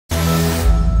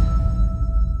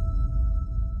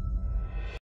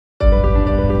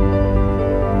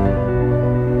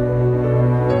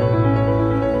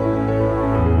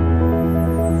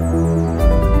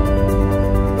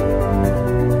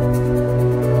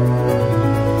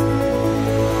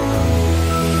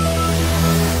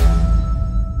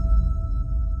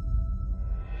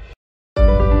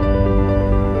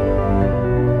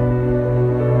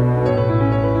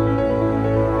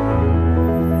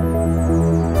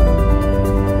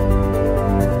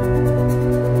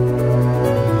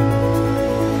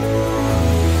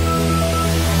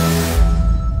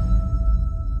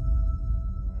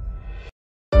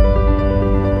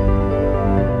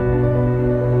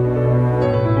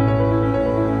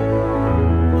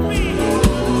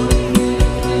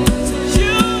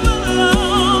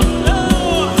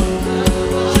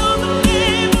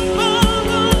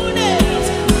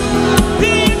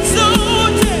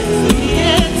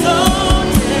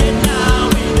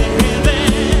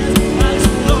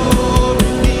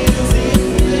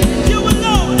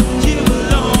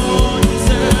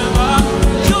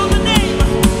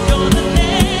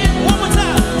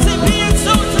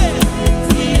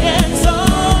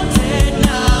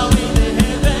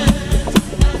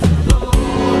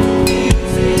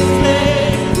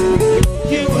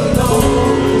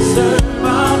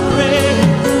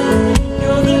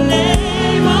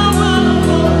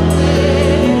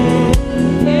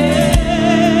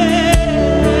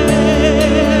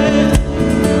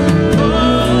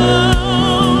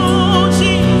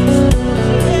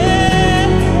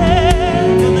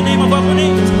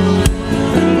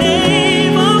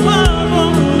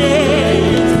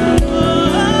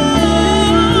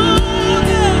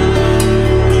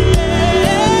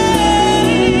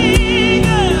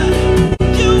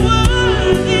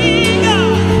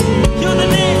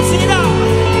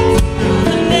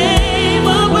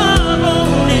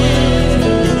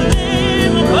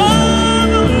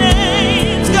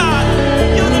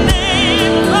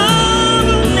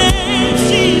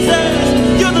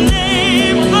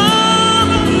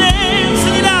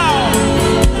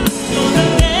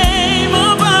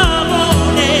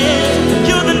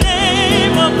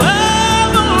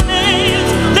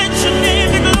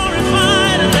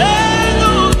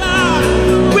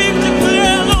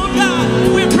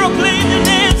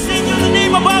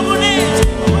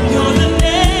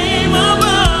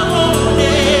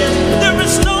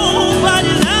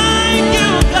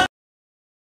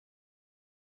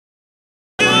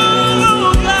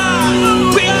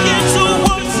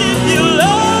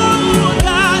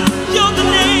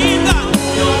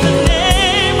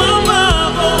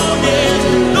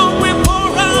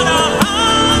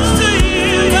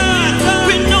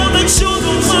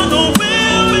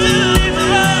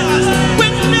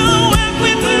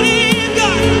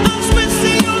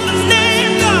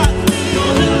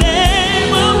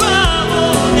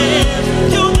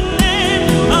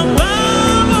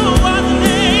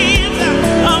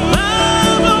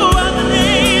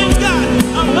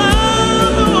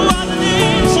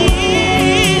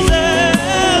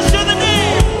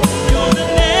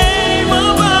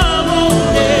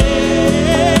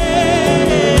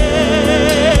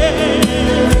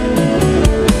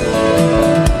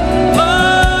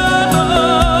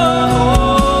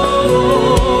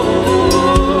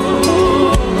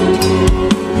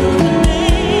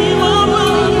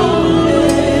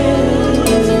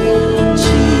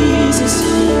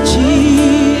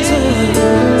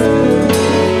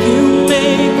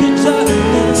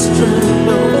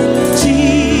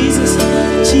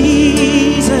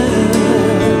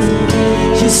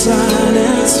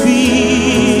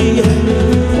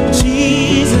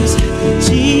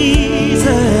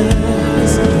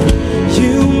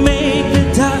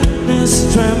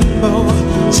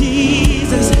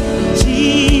Jesus,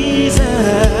 Jesus.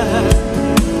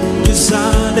 You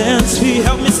silence fear.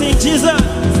 Help me sing Jesus,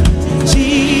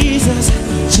 Jesus,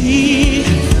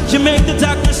 Jesus. You make the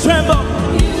darkness tremble.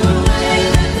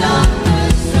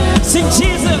 Sing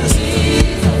Jesus,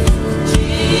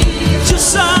 you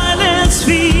silence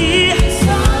fear.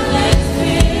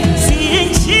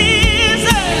 Sing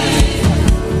Jesus,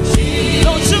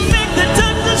 don't you make the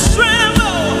darkness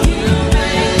tremble.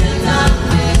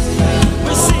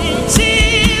 We sing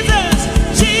Jesus,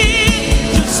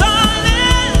 Jesus, you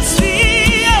silence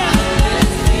fear.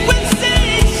 We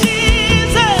sing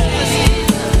Jesus,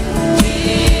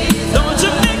 don't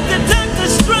you make the darkness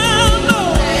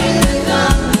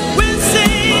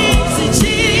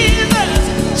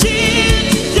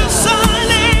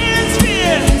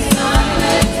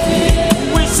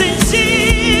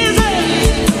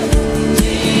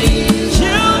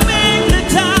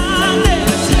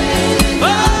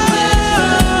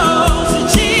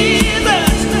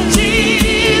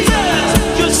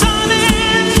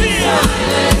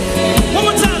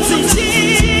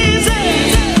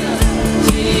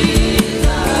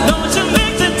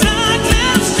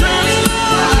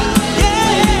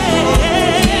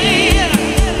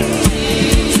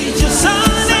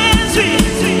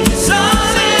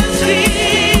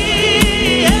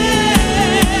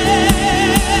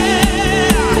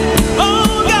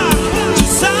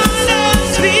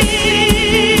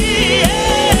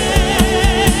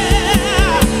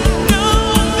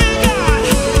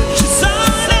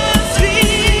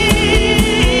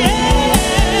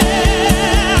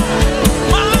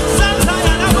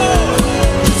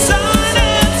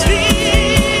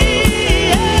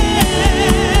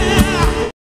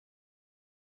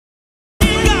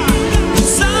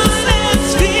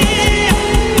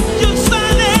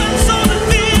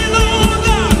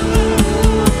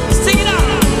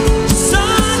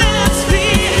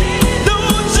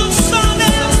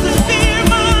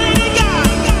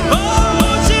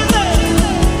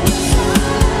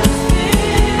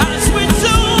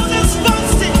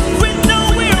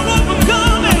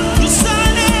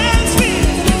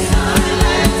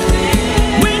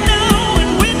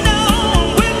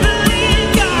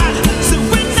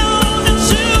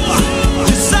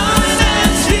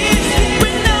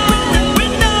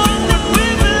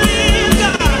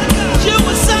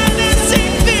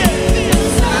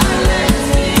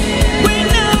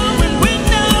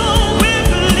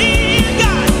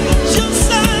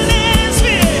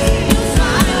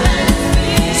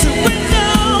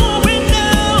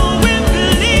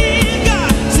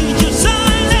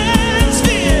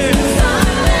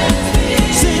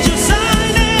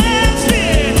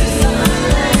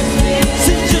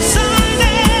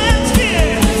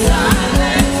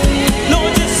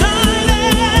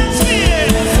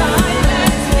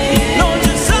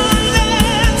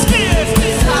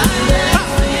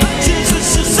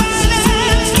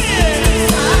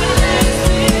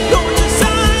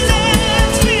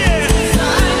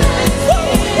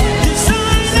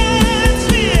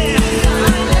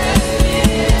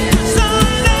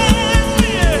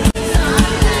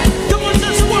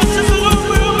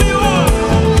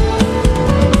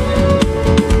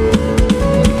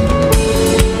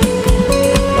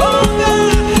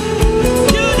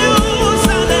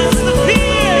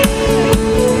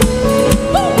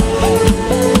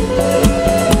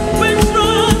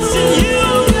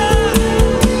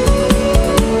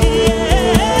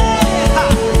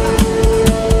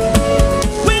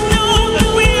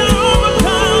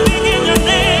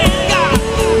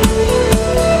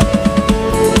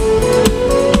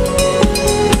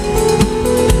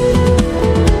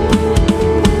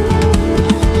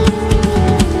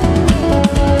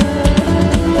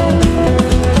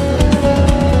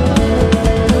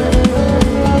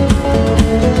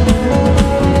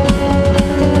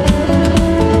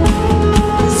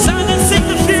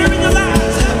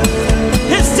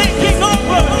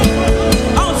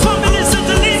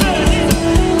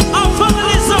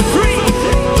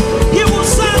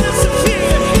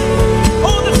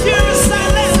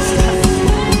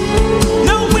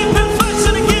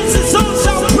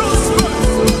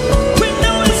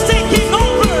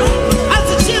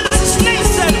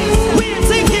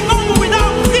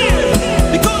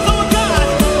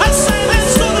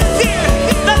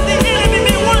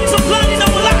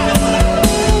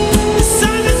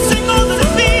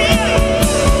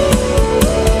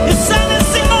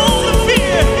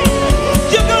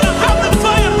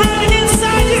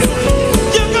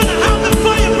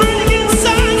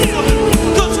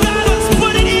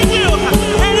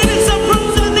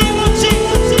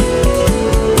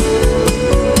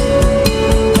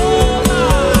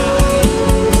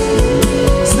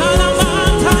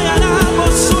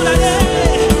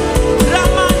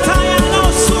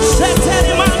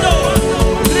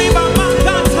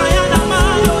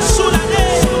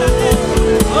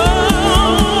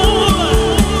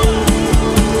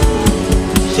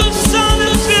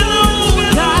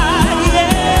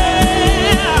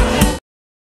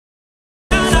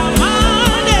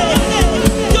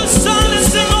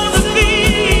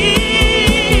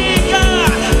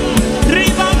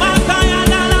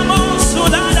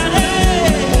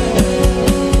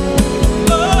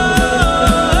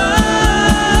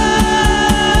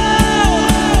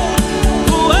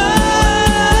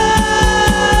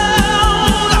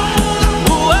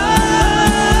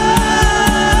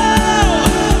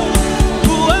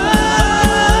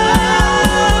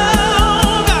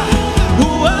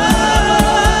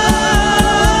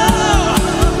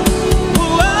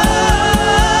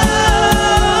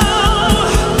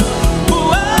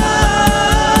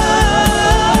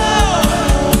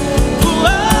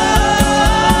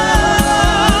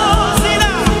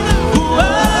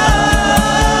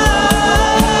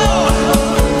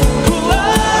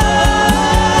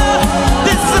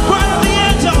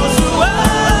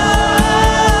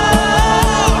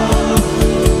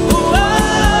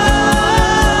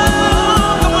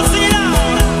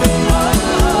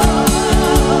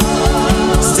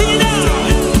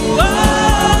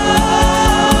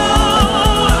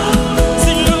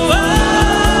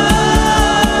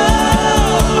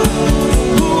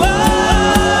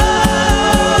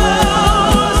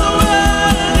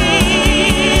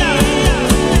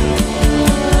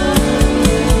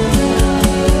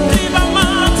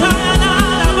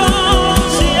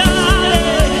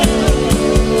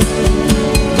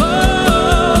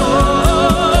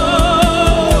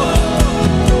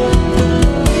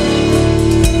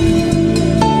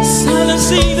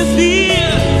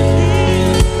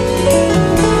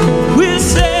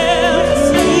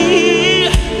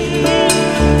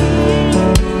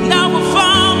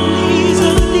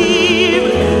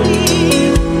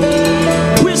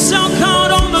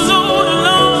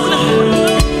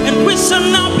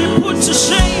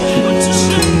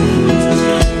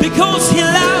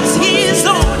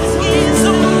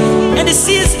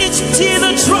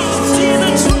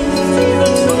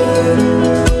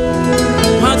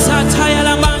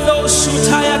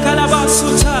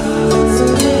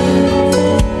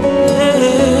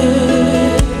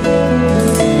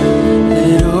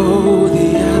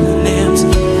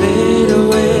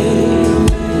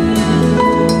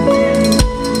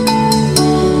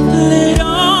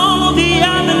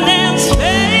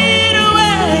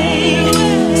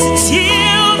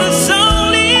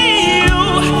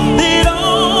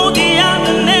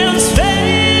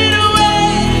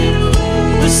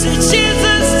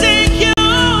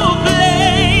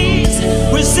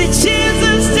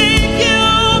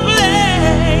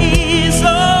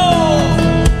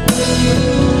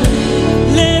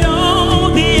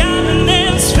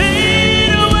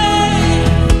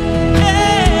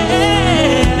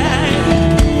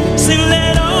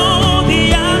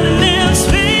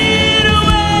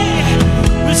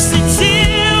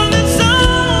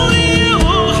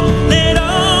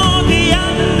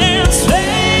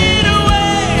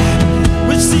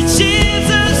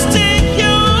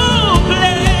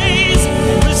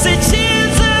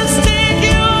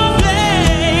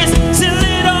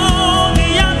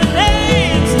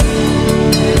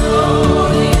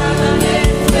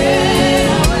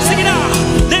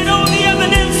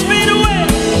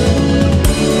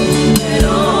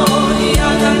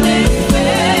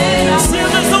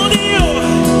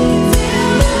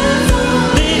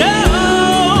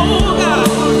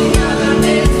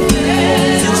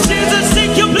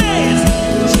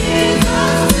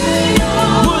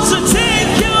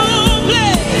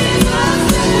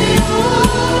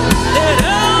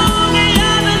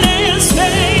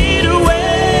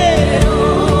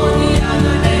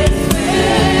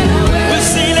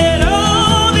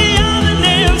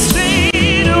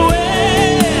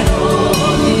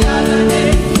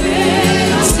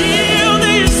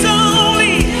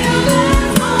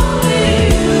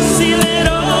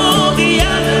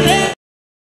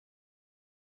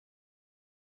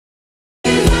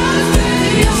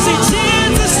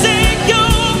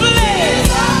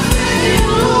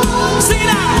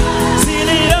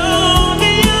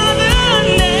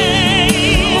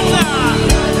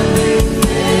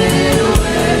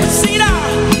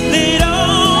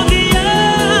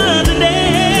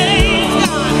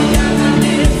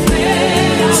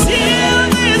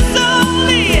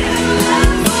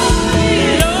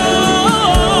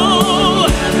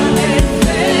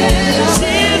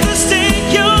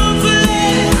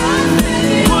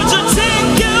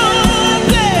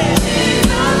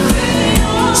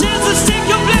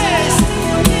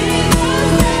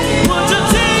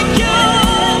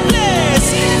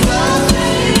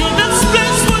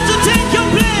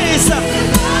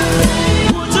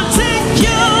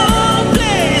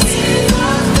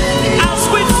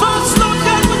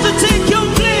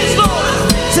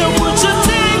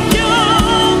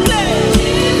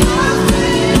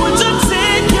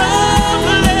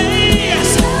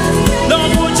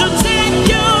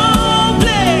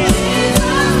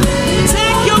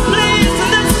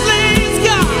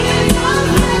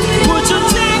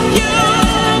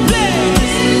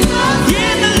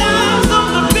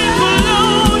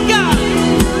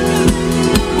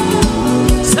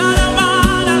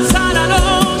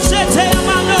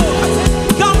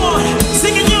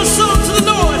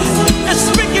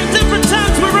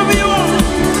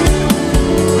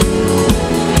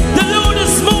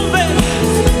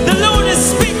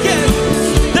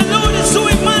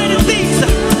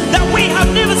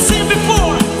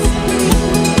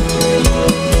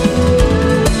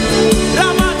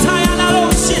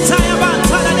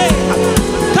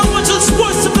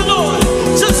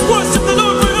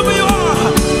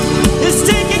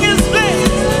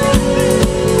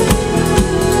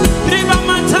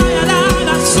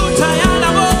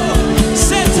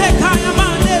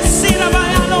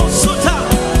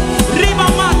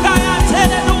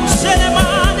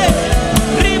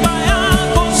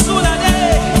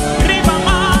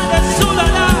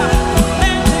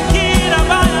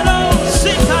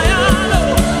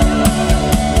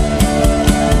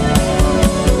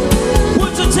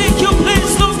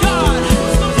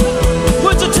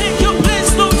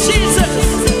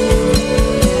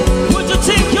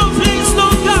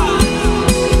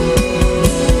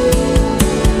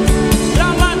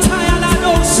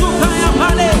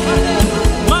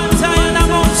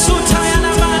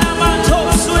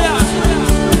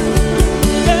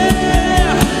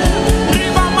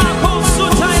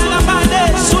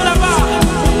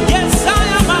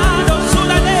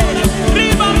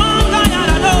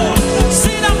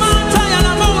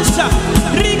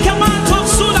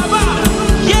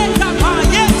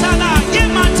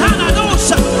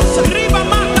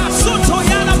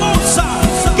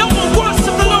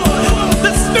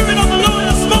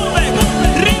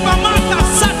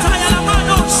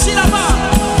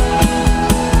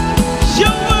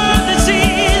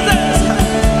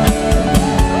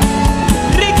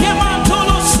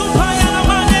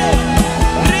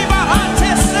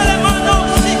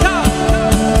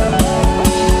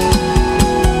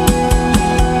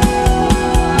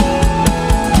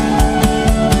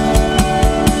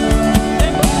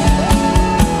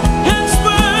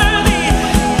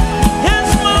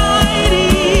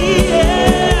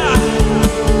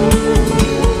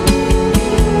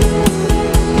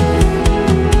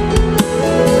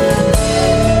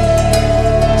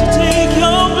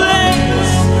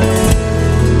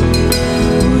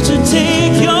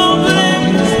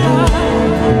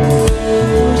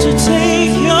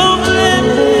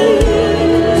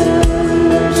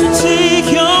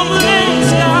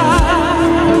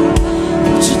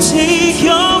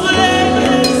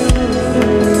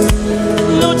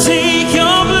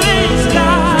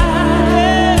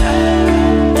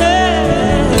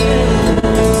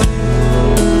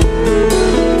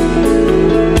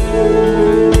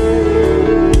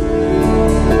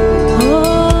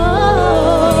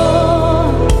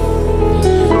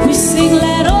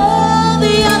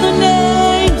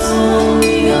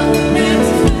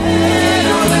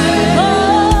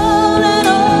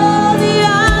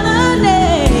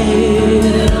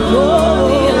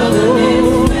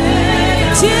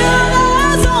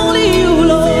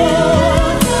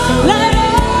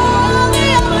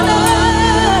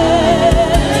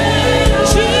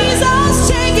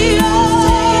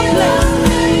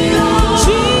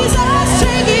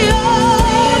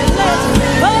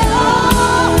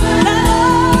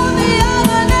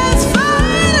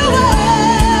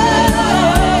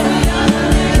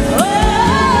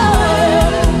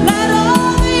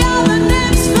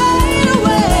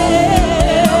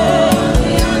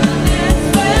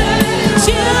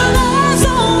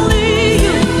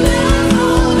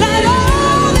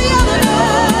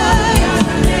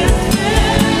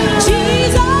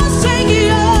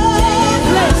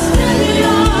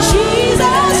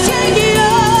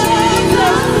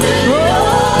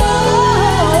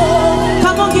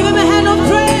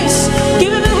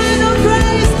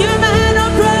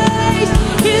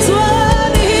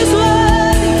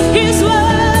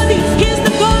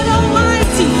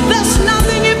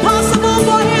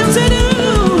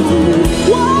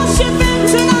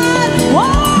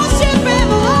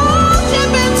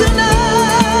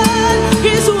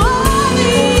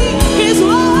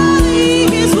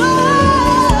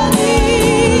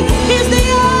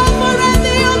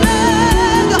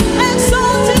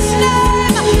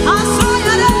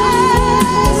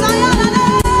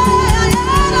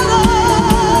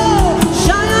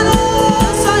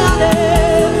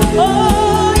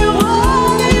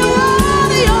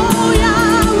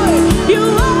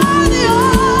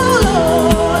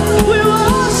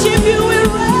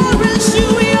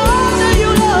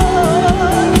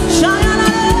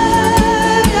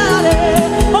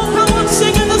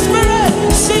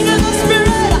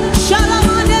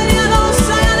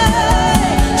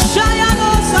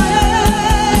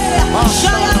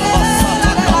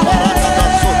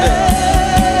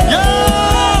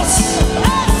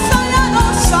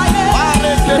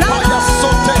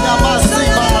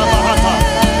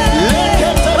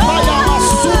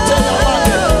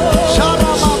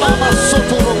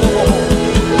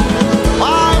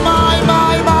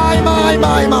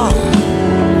God.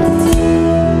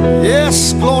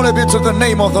 Yes, glory be to the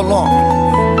name of the Lord.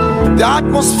 The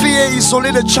atmosphere is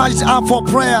already charged up for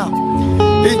prayer.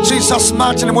 In Jesus'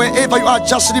 mighty name, wherever you are,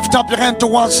 just lift up your hand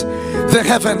towards the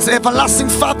heavens. Everlasting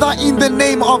Father, in the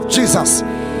name of Jesus,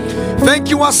 thank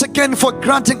you once again for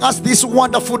granting us this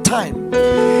wonderful time,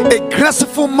 a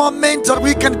graceful moment that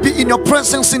we can be in your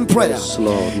presence in prayer. Yes,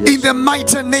 Lord. Yes. In the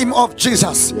mighty name of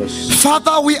Jesus. Yes.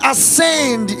 Father, we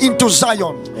ascend into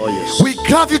Zion. Oh, yes. We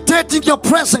gravitate in your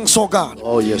presence, oh God.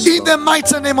 Oh, yes, in Lord. the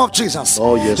mighty name of Jesus.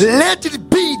 Oh, yes. Let it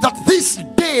be that this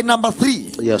day number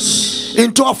 3, Yes.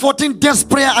 into our 14 days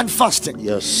prayer and fasting,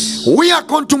 Yes. we are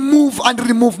going to move and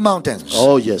remove mountains.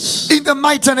 Oh, yes. In the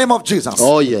mighty name of Jesus.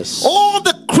 Oh, yes. All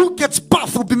the crooked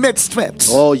path will be made straight.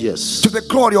 Oh, yes. To the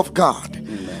glory of God.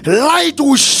 Amen. Light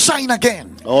will shine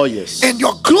again. Oh, yes. And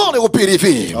your glory will be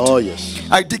revealed. Oh, yes.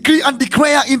 I decree and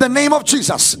declare in the name of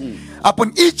Jesus,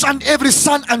 upon each and every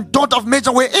son and daughter of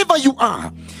Major, wherever you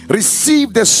are,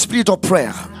 receive the spirit of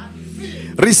prayer.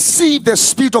 Receive the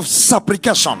spirit of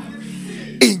supplication.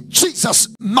 In Jesus'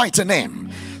 mighty name.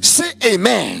 Say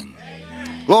amen.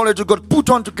 Glory to God. Put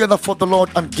on together for the Lord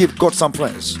and give God some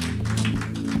praise.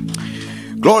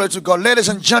 Glory to God. Ladies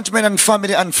and gentlemen and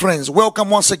family and friends, welcome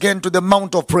once again to the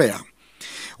Mount of Prayer.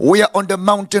 We are on the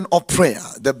mountain of prayer.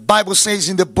 The Bible says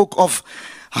in the book of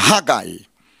Haggai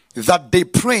that they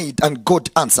prayed and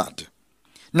God answered.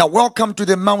 Now welcome to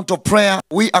the Mount of Prayer.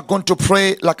 We are going to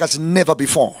pray like as never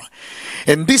before.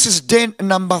 And this is day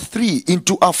number 3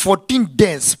 into our 14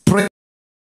 days prayer.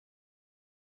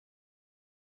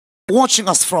 Watching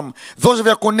us from those of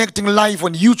you are connecting live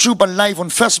on YouTube and live on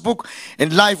Facebook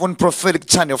and live on prophetic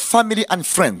channel, family and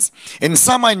friends, and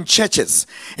some are in churches,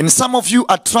 and some of you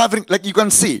are traveling, like you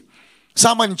can see,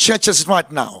 some are in churches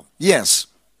right now. Yes,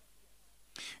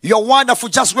 you're wonderful.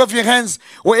 Just wave your hands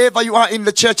wherever you are in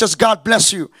the churches. God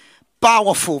bless you.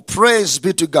 Powerful. Praise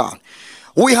be to God.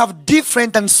 We have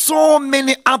different and so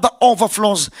many other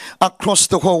overflows across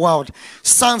the whole world.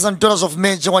 Sons and daughters of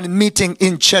Major One meeting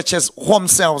in churches, home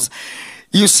cells.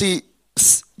 You see,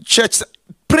 church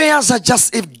prayers are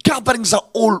just, if gatherings are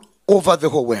all over the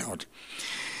whole world.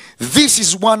 This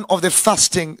is one of the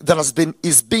fasting that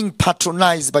is being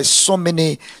patronized by so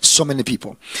many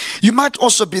people. You might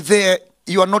also be there.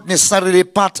 You are not necessarily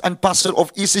part and parcel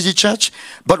of ECG Church,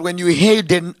 but when you hear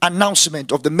the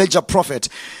announcement of the major prophet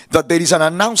that there is an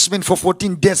announcement for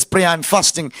 14 days prayer and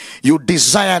fasting, you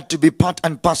desire to be part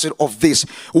and parcel of this.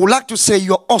 We would like to say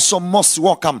you are also most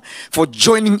welcome for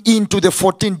joining into the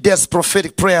 14 days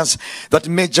prophetic prayers that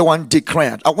Major One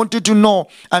declared. I want you to know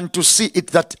and to see it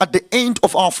that at the end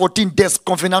of our 14 days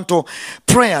covenantal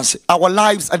prayers, our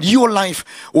lives and your life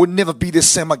will never be the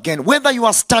same again. Whether you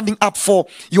are standing up for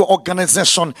your organization,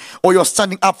 or you're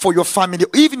standing up for your family,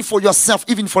 even for yourself,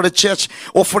 even for the church,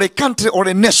 or for a country or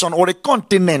a nation or a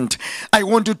continent, I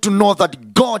want you to know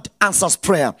that God answers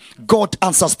prayer. God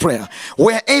answers prayer.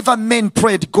 Wherever men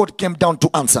prayed, God came down to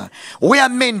answer. Where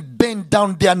men bent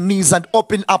down their knees and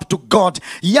opened up to God,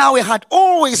 Yahweh had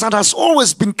always and has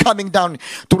always been coming down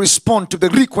to respond to the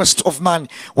request of man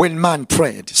when man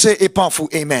prayed. Say a powerful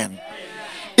amen.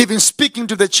 Even speaking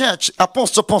to the church,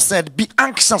 Apostle Paul said, be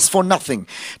anxious for nothing.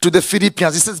 To the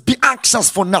Philippians, he says, be anxious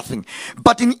for nothing,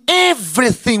 but in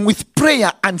everything with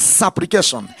prayer and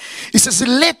supplication. He says,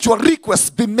 let your requests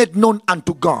be made known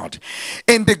unto God.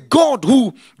 And the God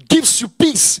who gives you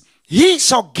peace, he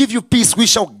shall give you peace. We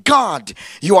shall guard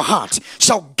your heart,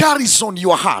 shall garrison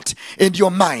your heart and your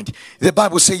mind. The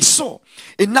Bible says so.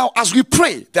 And now as we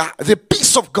pray, the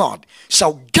peace of God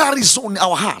shall garrison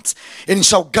our hearts and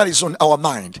shall garrison our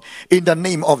mind in the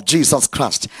name of Jesus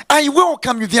Christ. I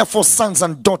welcome you therefore, sons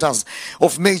and daughters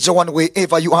of Major One,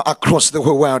 wherever you are across the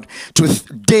whole world, to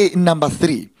day number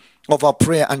 3 of our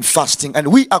prayer and fasting.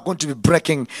 And we are going to be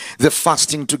breaking the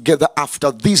fasting together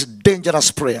after these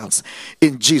dangerous prayers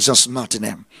in Jesus' mighty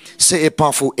name. Say a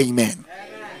powerful amen.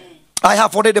 I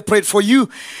have already prayed for you,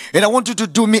 and I want you to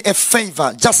do me a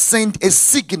favor. Just send a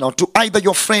signal to either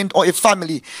your friend or a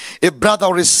family, a brother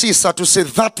or a sister, to say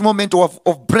that moment of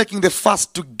breaking the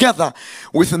fast together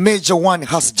with Major One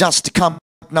has just come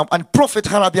now, and Prophet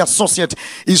Hara, the associate,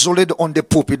 is already on the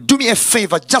pulpit. Do me a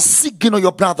favor, just signal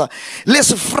your brother.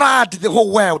 Let's flood the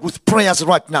whole world with prayers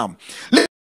right now.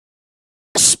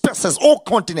 Spaces, all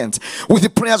continents, with the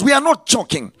prayers. We are not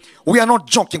joking. We are not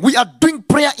joking. We are doing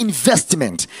prayer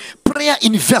investment. Prayer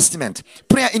investment.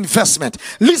 Prayer investment.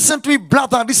 Listen to me,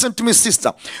 brother. Listen to me,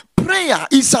 sister. Prayer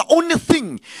is the only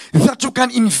thing that you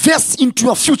can invest into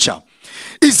your future.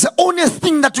 It's the only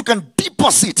thing that you can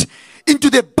deposit into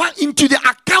the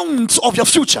accounts of your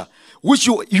future, which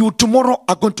you tomorrow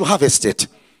are going to harvest it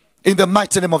in the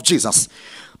mighty name of Jesus.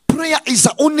 prayer is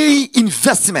the only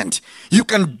investment you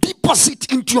can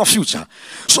deposit into your future.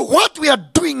 So what we are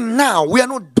doing now, we are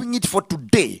not doing it for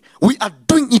today. We are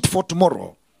doing it for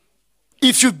tomorrow.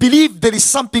 If you believe there is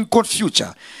something called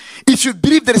future, if you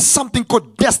believe there is something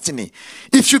called destiny,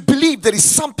 if you believe there is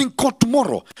something called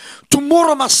tomorrow,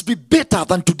 tomorrow must be better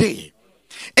than today.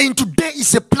 And today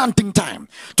is a planting time.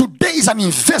 Today is an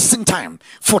investing time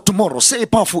for tomorrow. Say a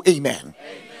powerful amen. Amen.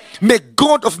 May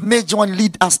God of Major One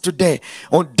lead us today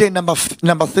on day number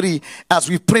 3 as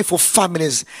we pray for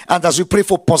families and as we pray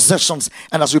for possessions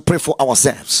and as we pray for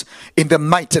ourselves. In the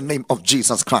mighty name of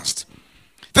Jesus Christ.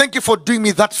 Thank you for doing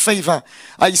me that favor.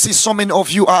 I see so many of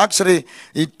you are actually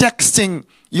texting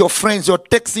your friends. You're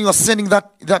texting, you're sending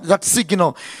that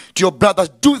signal to your brothers.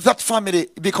 Do that, family,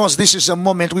 because this is a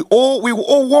moment we all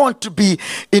want to be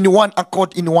in one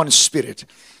accord, in one spirit.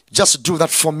 Just do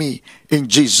that for me in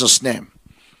Jesus' name.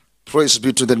 Praise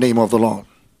be to the name of the Lord.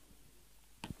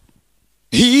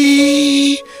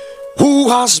 He who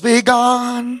has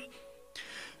begun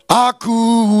a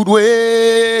good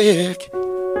work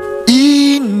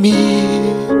in me,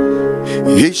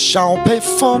 he shall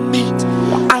perform it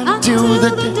until the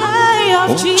day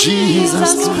of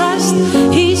Jesus Christ.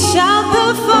 He shall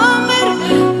perform it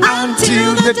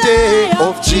Until the day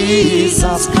of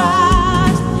Jesus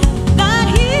Christ. That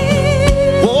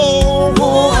he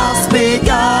who has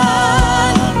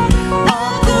begun a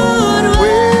good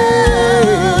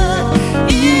work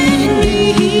in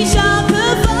me, he shall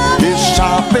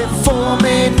perform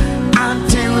it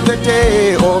until the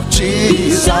day of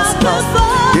Jesus Christ.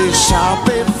 He shall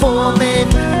perform it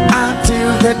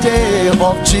until the day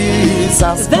of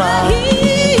Jesus Christ.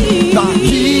 That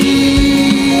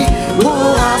he who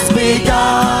has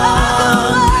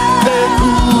begun a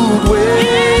good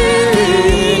work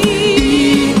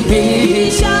in me,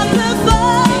 he shall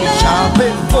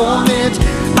perform it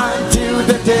until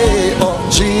the day of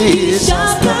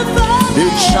Jesus Christ. He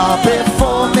shall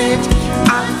perform it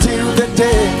until the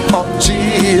day of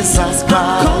Jesus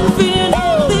Christ. confident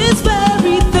of this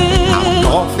very thing. I'm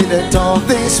confident of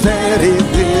this very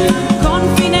thing.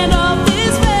 Confident of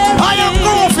this very I am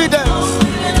confident.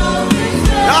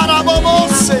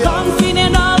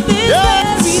 confident of this Yes.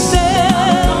 very thing.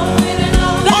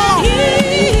 That he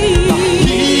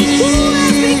Who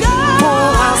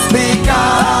has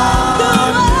begun a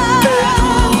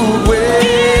good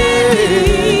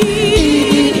work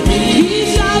in me, he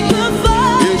shall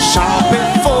perform he shall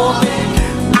perform it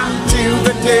until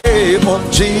the day of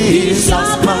Jesus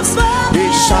Christ. He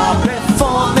shall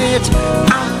perform it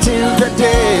until the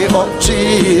day of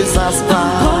Jesus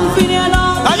Christ. confident of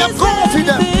I am this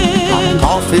confident. very thing. I'm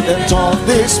confident of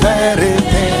this very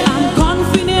thing. I'm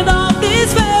confident of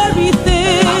this very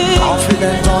thing. I'm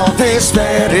confident of this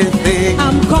very thing.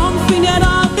 I'm confident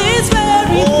of this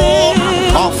very Oh, thing.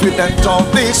 I'm confident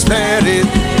of this very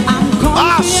thing. I'm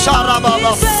confident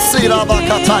Sharababa, of this very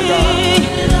Sirabakataya. thing.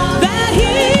 That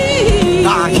he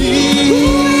He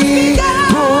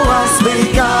who has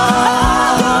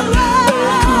begun a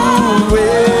good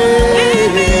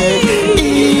work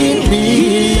in me,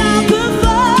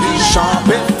 he shall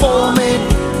perform it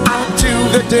until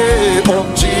the day of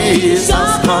Jesus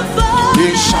Christ. He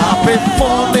shall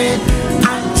perform it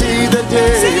until the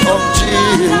day of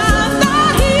Jesus.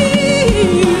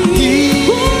 He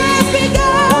who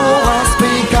has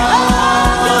begun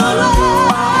a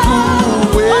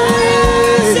good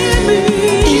work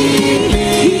in me,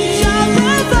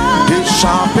 he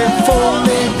shall perform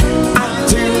it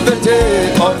until the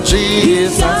day of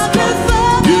Jesus Christ.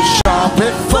 You shall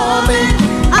perform it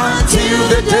until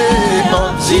the day of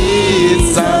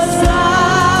Jesus.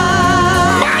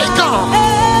 My God.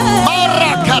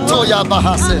 Marakatoya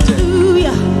bahasete.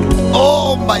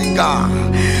 Oh my God.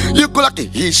 You go like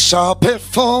he shall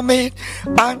perform it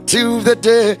until the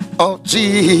day of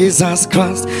Jesus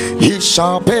Christ. He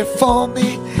shall perform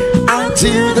it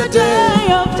until the day.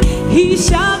 he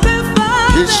shall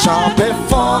perform He shall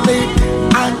perform it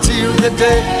until the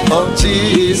day of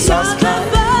Jesus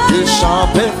Christ. He shall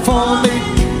perform it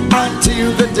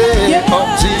until the day of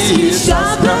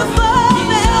Jesus Christ.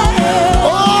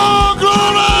 Oh,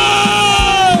 glory!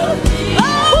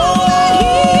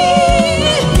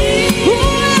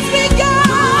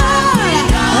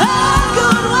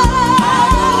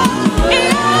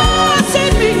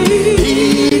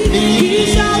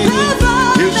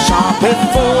 He shall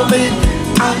perform it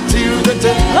until the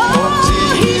day of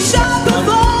Jesus Christ.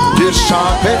 He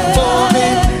shall perform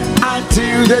it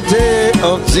until the day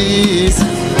of Jesus.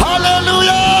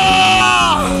 Hallelujah!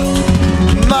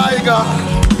 My God.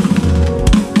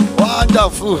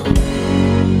 Wonderful.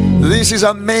 This is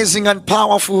amazing and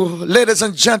powerful. Ladies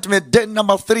and gentlemen, day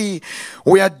number 3,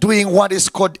 we are doing what is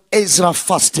called Ezra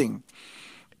fasting.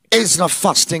 Ezra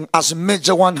fasting, as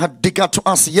Major One had declared to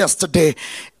us yesterday.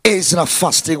 Ezra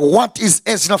fasting. What is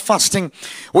Ezra fasting?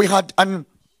 We had a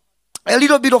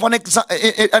little bit of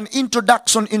an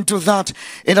introduction into that,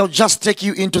 and I'll just take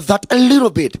you into that a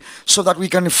little bit so that we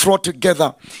can flow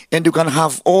together and you can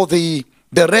have all the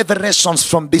revelations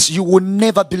from this. You will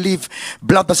never believe,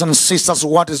 brothers and sisters,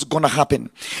 what is going to happen.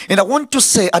 And I want to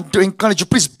say and to encourage you,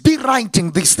 please be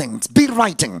writing these things. Be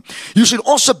writing. You should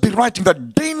also be writing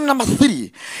that day number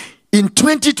 3 in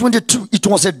 2022, it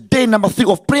was a day number 3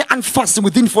 of prayer and fasting.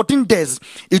 Within 14 days,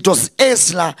 it was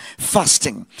Ezra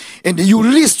fasting. And you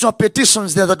list your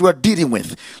petitions there that we're dealing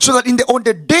with. So that on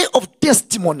the day of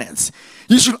testimonies,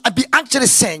 you should be actually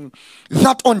saying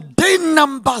that on day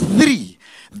number 3,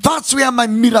 that's where my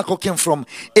miracle came from,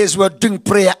 is we're doing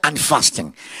prayer and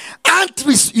fasting. At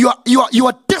least your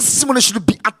testimony should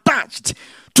be attached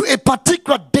to a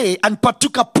particular day and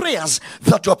particular prayers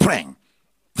that you're praying.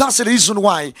 That's the reason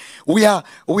why we are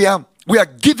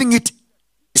giving it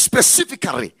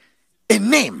specifically a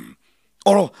name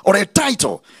or a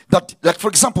title that, like for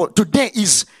example, today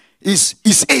is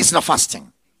Ezra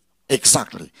fasting.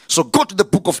 Exactly. So go to the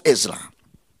book of Ezra.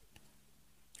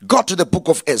 Go to the book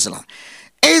of Ezra.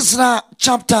 Ezra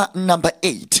chapter number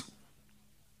 8.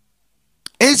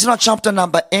 Ezra chapter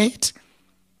number 8.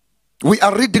 We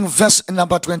are reading verse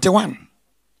number 21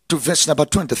 to verse number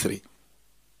 23.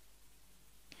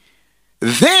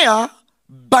 There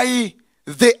by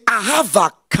the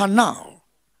Ahava canal,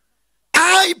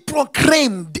 I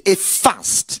proclaimed a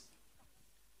fast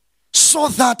so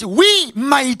that we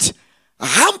might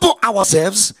humble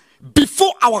ourselves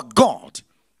before our God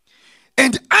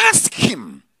and ask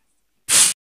him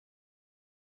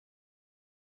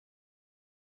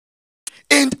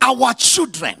and our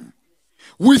children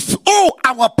with all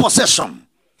our possession.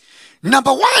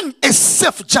 Number 1, a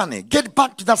safe journey. Get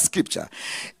back to that scripture.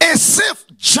 A safe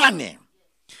journey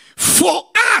for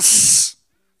us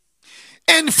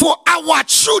and for our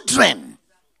children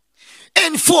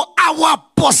and for our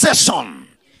possession.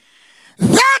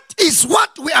 That is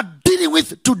what we are dealing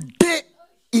with today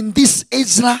in this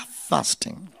Ezra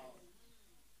fasting.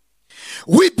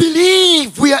 We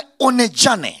believe we are on a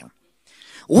journey.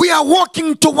 We are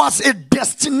walking towards a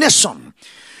destination.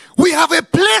 We have a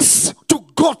place to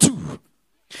go to.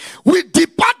 We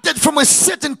departed from a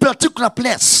certain particular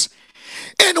place,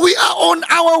 and we are on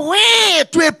our way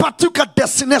to a particular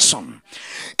destination.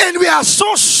 And we are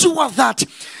so sure that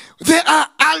there are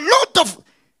a lot of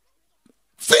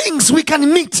things we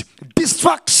can meet,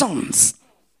 distractions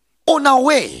on our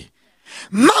way,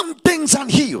 mountains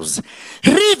and hills,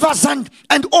 rivers and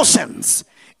oceans.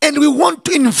 And we want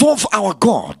to involve our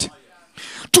God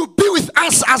to be with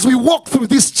us as we walk through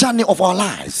this journey of our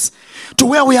lives to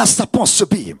where we are supposed to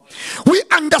be. We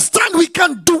understand we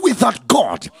can't do without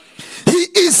God. He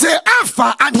is the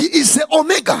Alpha and he is the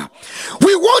Omega.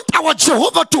 We want our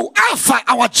Jehovah to Alpha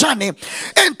our journey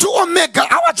and to Omega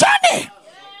our journey.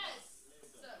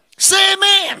 Say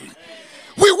amen.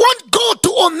 We want God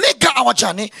to Omega our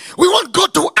journey. We want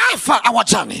God to Alpha our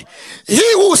journey.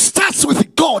 He who starts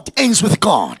with God ends with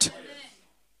God.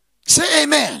 Say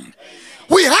amen.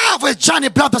 We have a journey,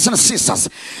 brothers and sisters.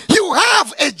 You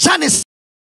have a journey.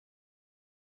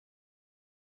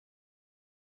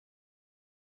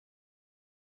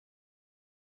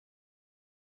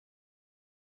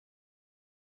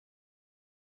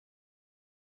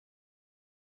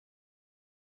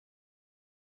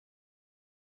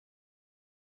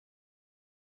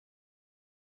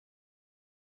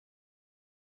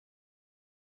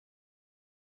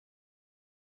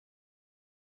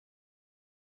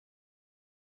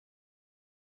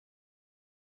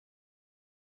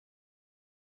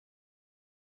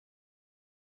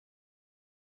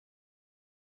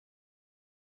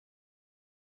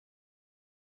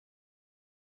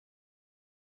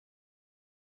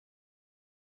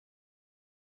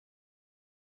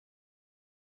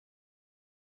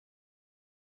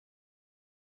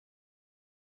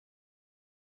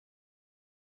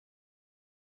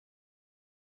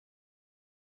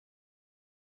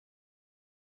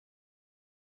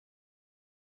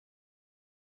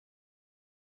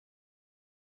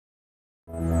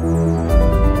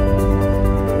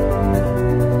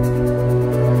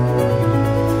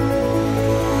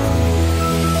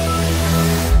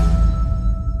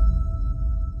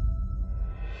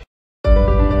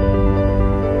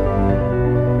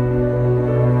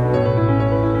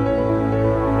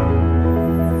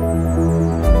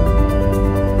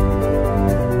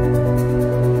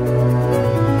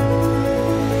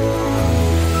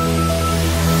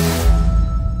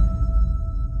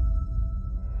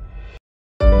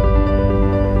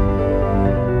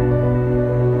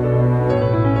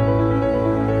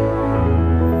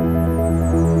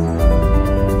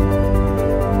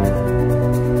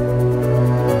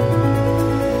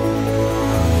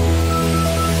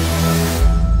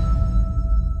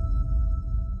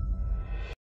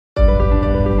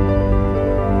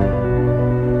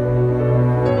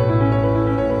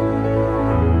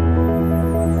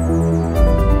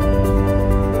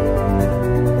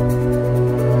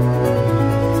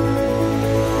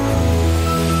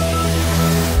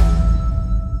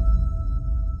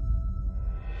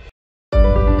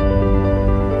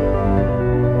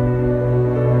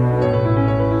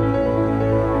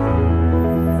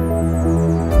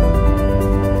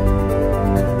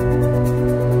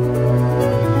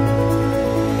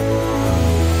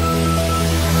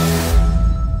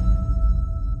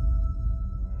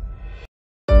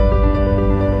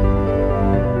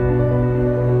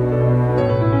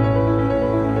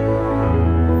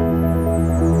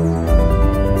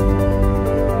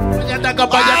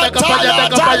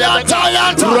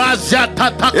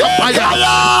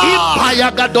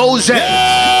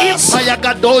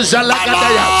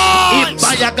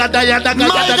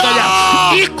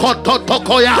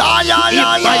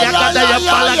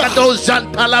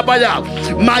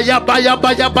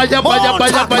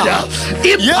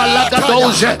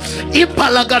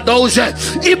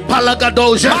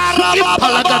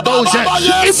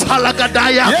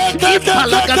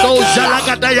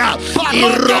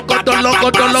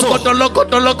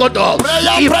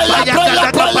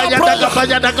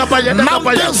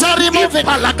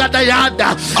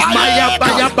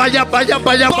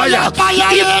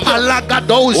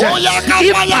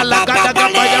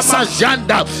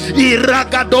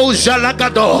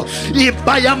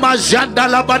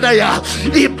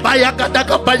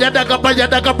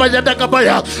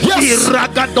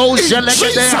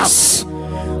 Jesus'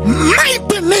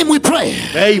 mighty name we pray.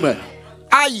 Amen.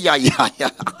 Ay, ay, ay,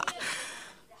 ay.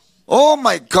 Oh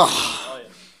my God.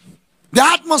 The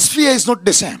atmosphere is not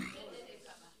the same.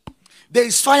 There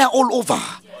is fire all over.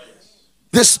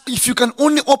 If you can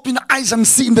only open eyes and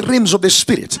see in the realms of the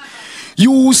spirit,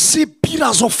 you will see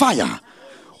pillars of fire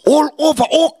all over.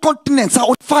 All continents are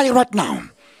on fire right now.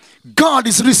 God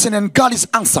is listening and God is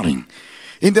answering.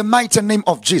 In the mighty name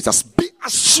of Jesus, be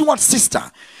assured, sister,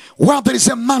 where there is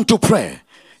a man to pray,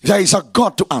 there is a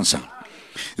God to answer.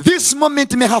 This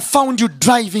moment may have found you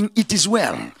driving, it is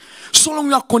well. So long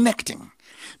you are connecting.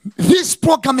 This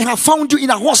program may have found you in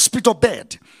a hospital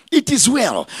bed. It is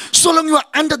well. So long you are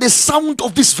under the sound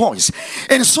of this voice,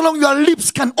 and so long your lips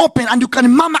can open and you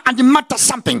can murmur and mutter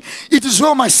something, it is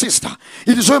well, my sister.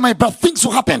 It is well, my brother. Things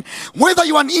will happen. Whether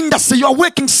you are in industry, you are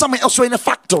working somewhere else, or in a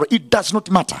factory, it does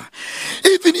not matter.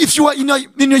 Even if you are in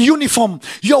a uniform,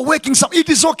 you are working somewhere, it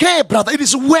is okay, brother. It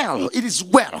is well. It is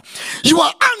well. You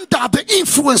are under the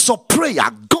influence of prayer.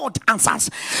 God answers.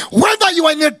 Whether you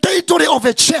are in a territory of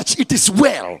a church, it is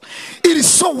well. It is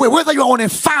so well. Whether you are on a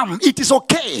farm, it is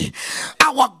okay.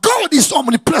 Our God is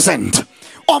omnipresent,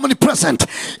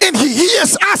 and He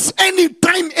hears us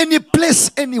anytime, any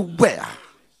place, anywhere.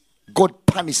 God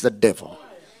punish the devil.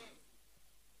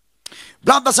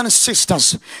 Brothers and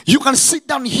sisters, you can sit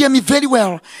down and hear me very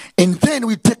well, and then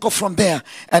we take off from there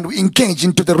and we engage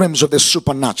into the realms of the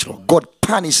supernatural. God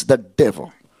punish the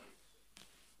devil.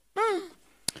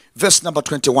 Verse number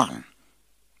 21.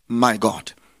 My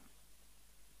God.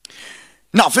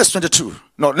 Now, verse 22.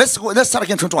 No, let's start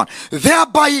again, 21.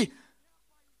 Thereby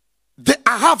the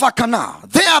Ahava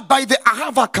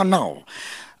canal,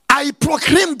 I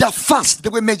proclaim the fast the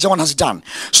way Major One has done,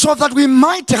 so that we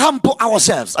might humble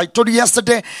ourselves. I told you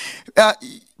yesterday,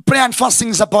 prayer and fasting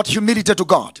is about humility to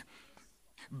God,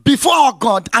 before our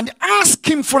God, and ask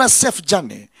Him for a safe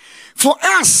journey for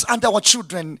us and our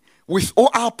children with all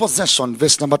our possession.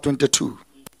 Verse number 22.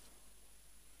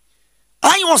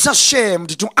 I was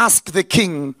ashamed to ask the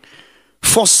king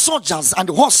for soldiers and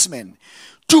horsemen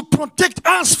to protect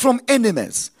us from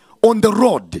enemies on the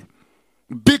road,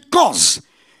 because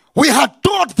we had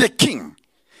told the king,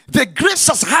 the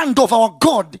gracious hand of our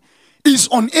God is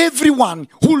on everyone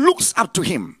who looks up to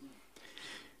Him,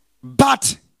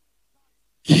 but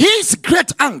His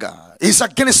great anger is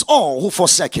against all who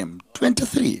forsake Him.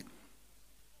 23.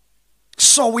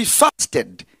 So we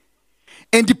fasted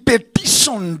and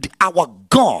petitioned our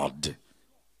God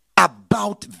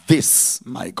about this,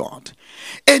 my God,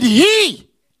 and He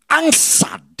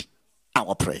answered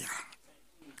our prayer.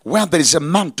 Where there is a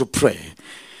man to pray,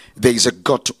 there is a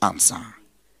God to answer.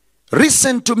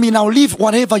 Listen to me now. Leave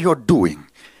whatever you're doing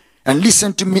and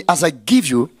listen to me as I give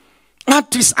you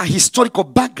at least a historical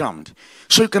background,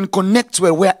 so you can connect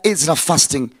to where Ezra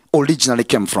fasting originally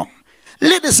came from.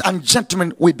 Ladies and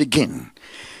gentlemen, we begin.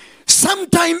 Some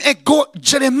time ago,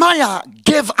 Jeremiah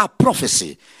gave a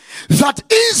prophecy that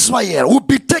Israel would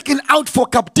be taken out for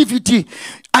captivity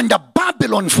under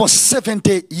Babylon for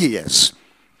 70 years.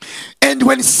 And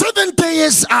when 70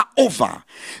 years are over,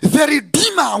 the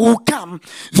Redeemer will come.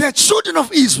 The children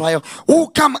of Israel will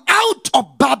come out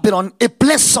of Babylon, a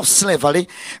place of slavery,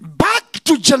 back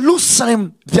to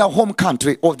Jerusalem, their home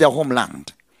country or their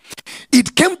homeland.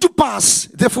 It came to pass,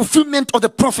 the fulfillment of the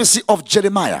prophecy of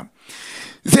Jeremiah.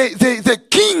 The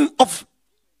king of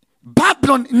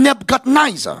Babylon,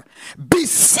 Nebuchadnezzar,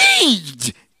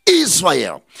 besieged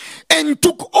Israel and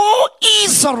took all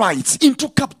Israelites into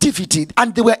captivity,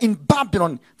 and they were in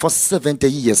Babylon for 70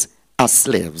 years as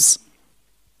slaves.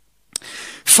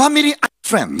 Family and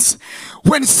friends,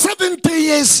 when 70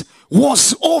 years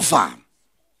was over,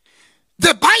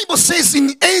 the Bible says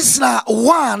in Ezra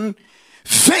 1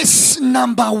 verse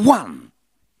number 1,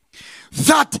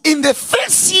 that in the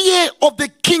first year of the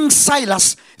king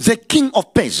Cyrus, the king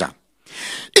of Persia,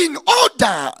 in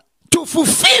order to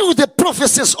fulfill the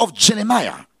prophecies of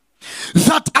Jeremiah,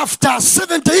 that after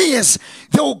 70 years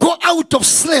they will go out of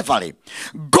slavery.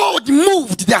 God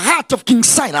moved the heart of King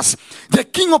Cyrus, the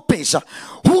king of Persia,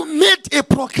 who made a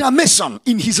proclamation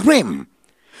in his realm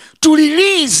to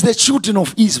release the children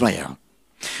of Israel.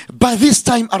 By this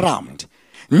time around,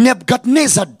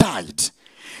 Nebuchadnezzar died,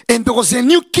 and there was a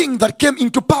new king that came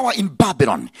into power in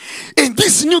Babylon. And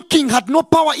this new king had no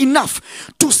power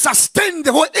enough to sustain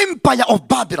the whole empire of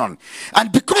Babylon.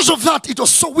 And because of that, it was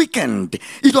so weakened.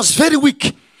 It was very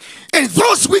weak. And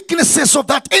those weaknesses of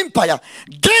that empire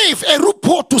gave a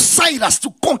loophole to Cyrus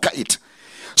to conquer it.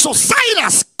 So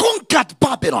Cyrus conquered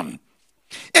Babylon,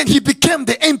 and he became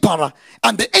the emperor,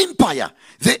 and the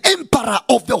emperor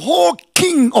of the whole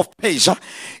king of Persia,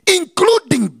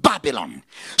 including Babylon.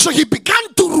 So he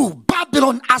began to rule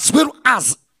Babylon as well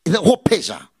as the whole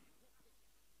Persia.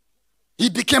 He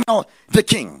became the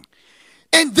king.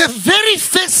 And the very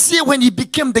first year when he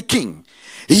became the king,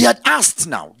 he had asked,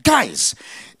 now, guys,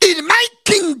 in my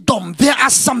kingdom there are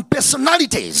some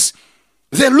personalities.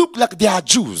 They look like they are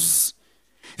Jews.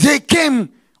 They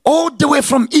came all the way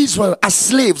from Israel as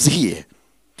slaves here.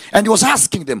 And he was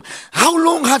asking them, how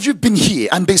long have you been here?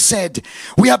 And they said,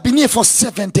 we have been here for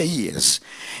 70 years.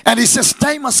 And he says,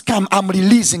 time has come, I'm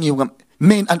releasing you,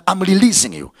 men, and I'm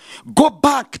releasing you. Go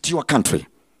back to your country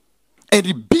and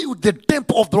rebuild the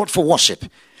temple of the Lord for worship.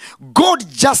 God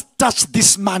just touched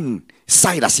this man,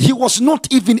 Cyrus. He was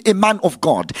not even a man of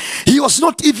God. He was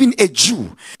not even a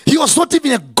Jew. He was not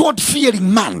even a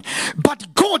God-fearing man.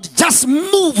 But God just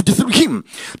moved through him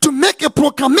to make a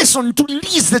proclamation to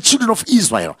release the children of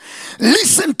Israel.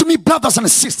 Listen to me, brothers and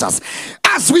sisters.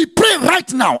 As we pray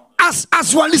right now, as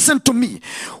you are listening to me,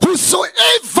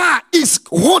 whosoever is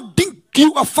holding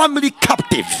your family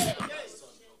captive,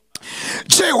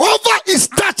 Jehovah is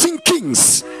touching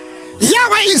kings.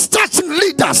 Yahweh is touching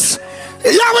leaders.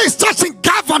 Yahweh is touching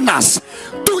governors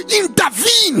to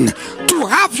intervene to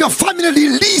have your family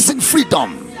released in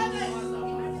freedom.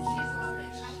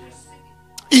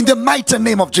 In the mighty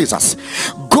name of Jesus,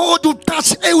 God will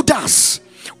touch elders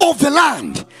of the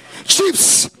land,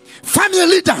 chiefs, family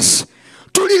leaders,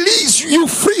 to release you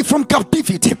free from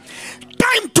captivity.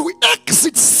 Time to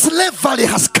exit slavery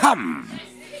has come.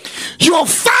 Your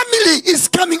family is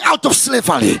coming out of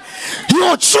slavery.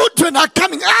 Your children are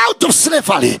coming out of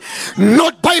slavery.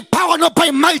 Not by power, not by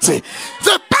might.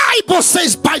 The Bible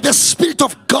says by the Spirit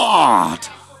of God.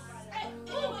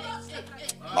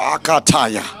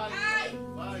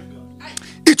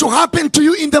 It will happen to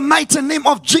you in the mighty name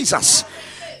of Jesus.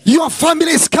 Your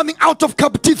family is coming out of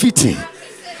captivity.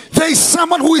 There is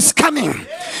someone who is coming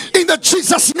in the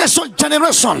Jesus nation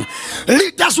generation.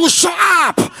 Leaders will show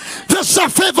up. They shall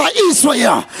favor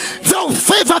Israel. They'll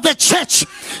favor the church.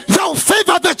 They'll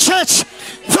favor the church.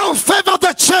 They'll favor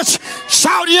the church.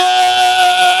 Shout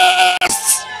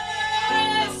yes!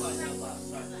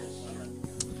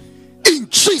 In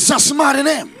Jesus' mighty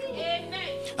name.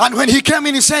 And when he came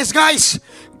in, he says, guys,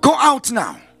 go out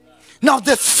now. Now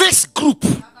the first group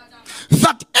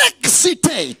that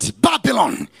exited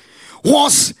Babylon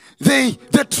was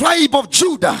the tribe of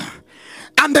Judah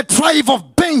and the tribe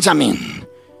of Benjamin.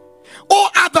 All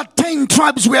other 10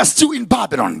 tribes were still in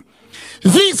Babylon.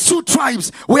 These 2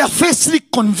 tribes were firstly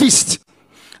convinced,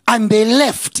 and they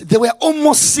left. There were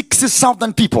almost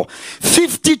 60,000 people,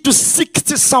 50 to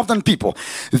 60,000 people.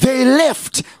 They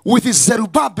left with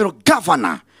Zerubbabel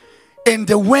governor, and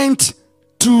they went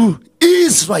to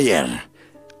Israel.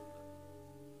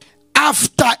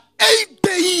 After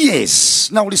 80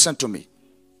 years, now listen to me.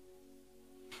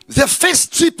 The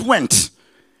first trip went.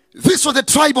 This was the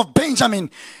tribe of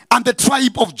Benjamin and the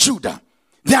tribe of Judah.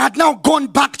 They had now gone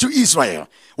back to Israel.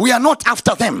 We are not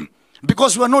after them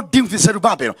because we are not dealing with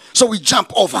Zerubbabel. So we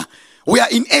jump over. We are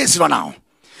in Ezra now.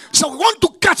 So we want to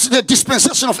catch the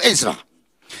dispensation of Ezra.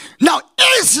 Now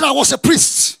Ezra was a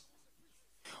priest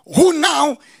who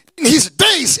now in his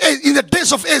days, in the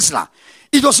days of Ezra,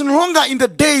 it was no longer in the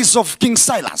days of King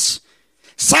Cyrus.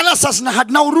 Cyrus had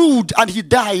now ruled, and he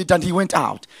died and he went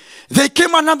out. There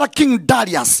came another king,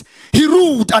 Darius. He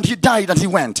ruled and he died and he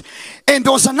went. And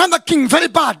there was another king, very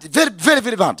bad,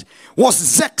 very bad, was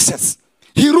Xerxes.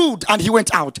 He ruled and he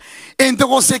went out. And there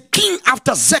was a king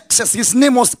after Xerxes. His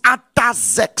name was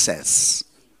Artaxerxes.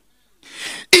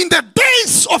 In the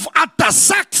days of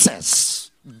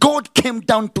Artaxerxes, God came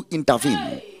down to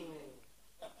intervene.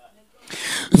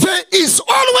 There is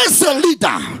always a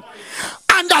leader.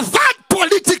 Under that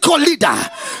political leader,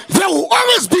 there will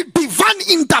always be divine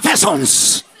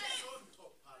interventions.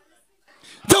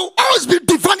 There will always be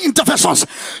divine interventions.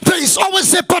 There is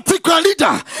always a particular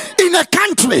leader in a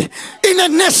country, in a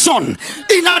nation,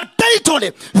 in a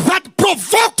territory that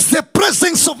provokes the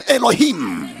presence of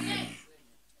Elohim.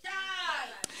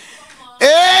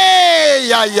 Hey,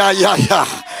 yeah.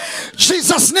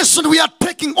 Jesus' nation, we are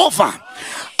taking over.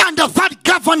 Under that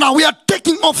governor, we are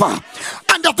taking over.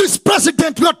 Under this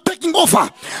president, we are taking over.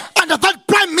 Under that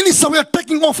prime minister, we are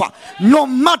taking over. No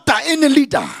matter any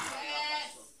leader.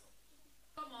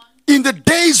 In the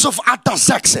days of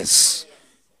Artaxerxes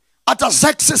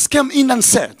came in and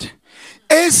said,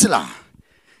 Ezra,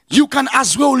 you can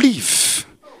as well leave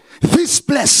this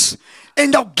place,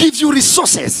 and I'll give you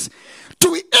resources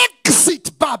to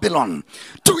exit Babylon,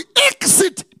 to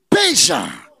exit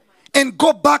Persia, and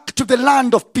go back to the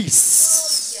land of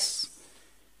peace.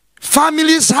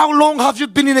 Families, how long have you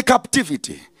been in a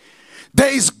captivity?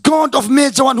 There is God of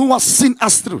Major One who has seen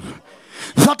us through.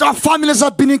 That our families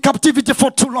have been in captivity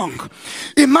for too long.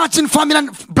 Imagine family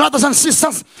and brothers and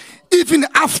sisters, even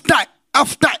after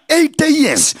 80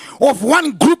 years of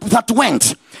one group that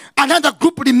went, another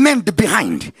group remained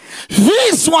behind.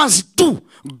 These ones too,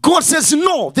 God says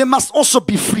no, they must also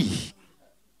be free.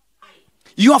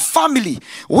 Your family,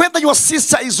 whether your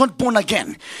sister is not born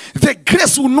again, the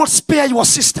grace will not spare your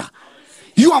sister.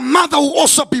 Your mother will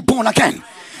also be born again.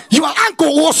 Your uncle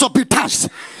will also be touched.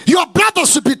 Your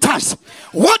brothers will be touched.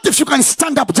 What if you can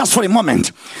stand up just for a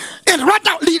moment and right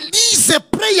now release a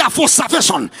prayer for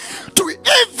salvation to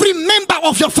every member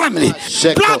of your family,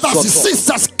 brothers,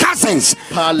 sisters, cousins.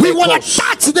 We want to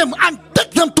touch them and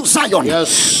take them to Zion.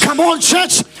 Yes. Come on,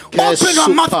 church. Open your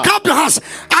mouth, clap your hands,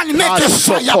 and make a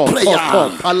fire prayer.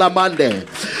 Palamande,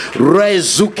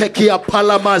 Rezukekia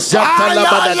Palamazata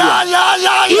Labadadia,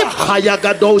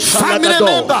 Ipayagado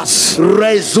Shalagado,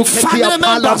 Rezukekia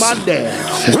Palamande,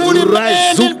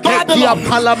 Rezukekia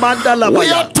Palamanda Labaya. We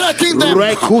are taking them.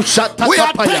 We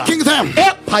are taking them.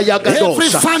 Every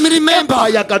family member.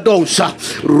 Epayagadosa,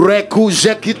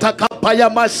 Rekuzekita Kapaya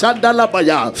Masanda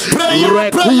Labaya,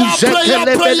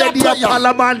 Rekuzekelebedia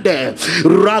Palamande.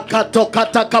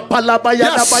 Rakatokata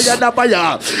kapalabaya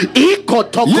nabaya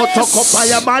ikotokotoko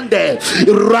payamande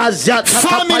razata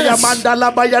kapayamanda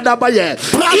labaya nabaye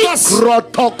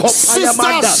ikrotoko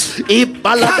payamanda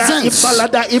ipalada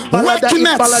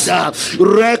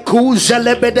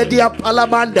rekuzele dia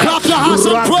palamanda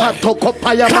rakatoko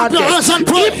payamande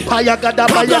ipayagada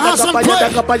bayada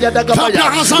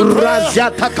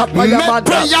razata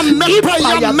kapayamanda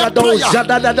ipayagado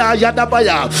jadada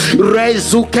yadabaya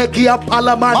rezukekia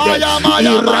palamande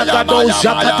iragado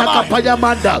jataka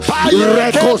payamanda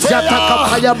reko jataka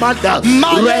payamanda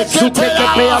rezuteke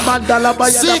payamanda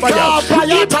labaya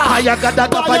ipayagada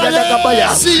paya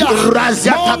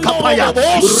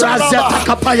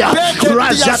razataka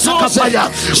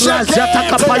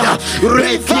paya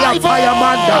rekia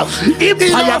payamanda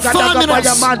ipayagada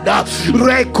payamanda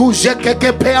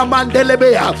rekuzeke payamanda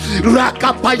lebea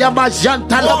rakapayama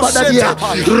janta labadadia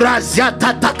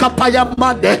razataka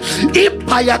payamanda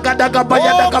ipayagada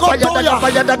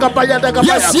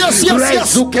yes.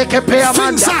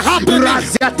 Things are happening.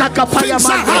 Things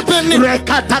are happening.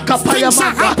 Things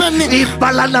are happening.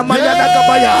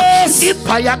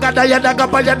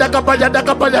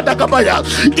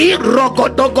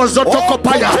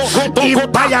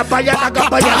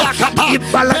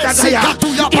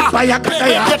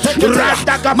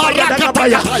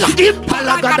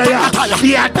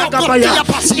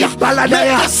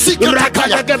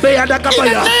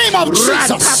 Name of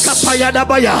Jesus.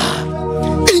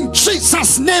 In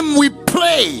Jesus' name we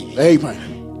pray.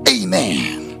 Amen.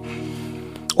 Amen.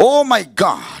 Oh my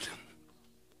God.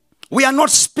 We are not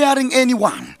sparing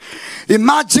anyone.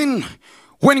 Imagine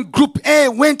when Group A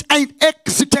went and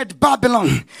exited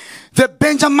Babylon, the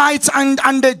Benjamites and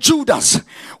the Judas,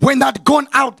 when they had gone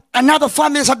out, another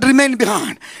families had remained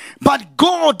behind. But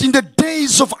God in the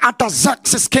days of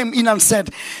Artaxerxes came in and said,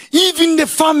 even the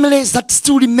families that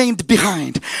still remained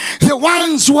behind, the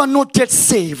ones who are not yet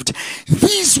saved,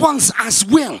 these ones as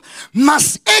well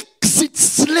must exit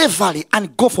slavery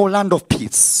and go for land of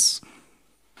peace.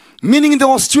 Meaning there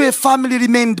was still a family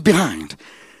remained behind.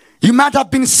 You might have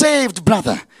been saved,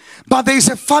 brother, but there is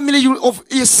a family of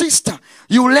your sister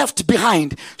you left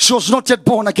behind. She was not yet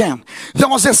born again. There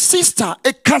was a sister,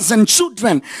 a cousin,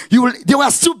 children. They were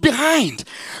still behind.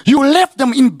 You left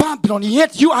them in Babylon,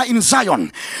 yet you are in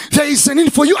Zion. There is a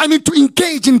need for you, to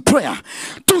engage in prayer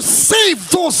to save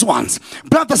those ones.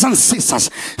 Brothers and sisters,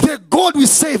 the God we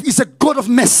save is a God of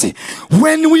mercy.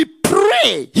 When we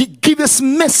pray, He gives us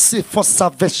mercy for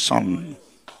salvation.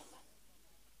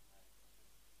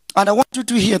 And I want you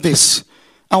to hear this.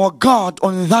 Our God,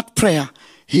 on that prayer,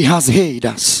 He has heard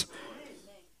us.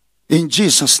 In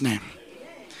Jesus' name.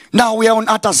 Now we are on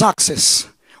Artaxerxes.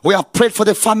 We have prayed for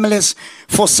the families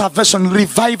for salvation,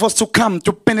 revivals to come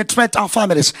to penetrate our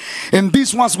families. And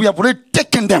these ones we have already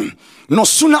taken them. No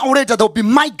sooner or later they'll be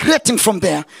migrating from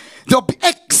there. They'll be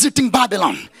exiting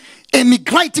Babylon,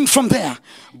 emigrating from there,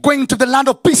 going to the land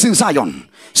of peace in Zion.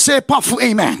 Say a powerful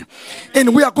amen.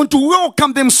 And we are going to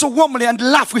welcome them so warmly and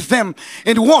laugh with them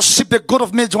and worship the God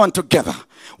of Major One together.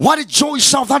 What a joy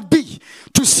shall that be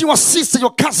to see your sister,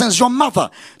 your cousins, your mother,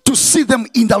 to see them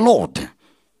in the Lord.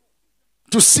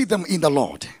 To see them in the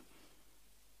Lord.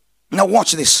 Now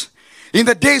watch this. In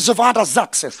the days of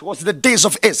Artaxerxes was the days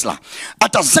of Ezra.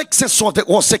 Artaxerxes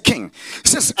was the king. He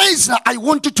says, Ezra, I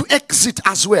want you to exit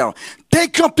as well.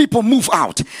 Take your people, move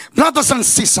out. Brothers and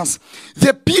sisters,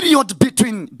 the period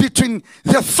between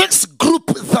the first group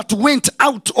that went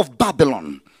out of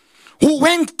Babylon, who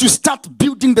went to start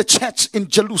building the church in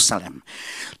Jerusalem,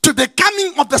 to the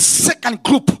coming of the second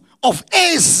group of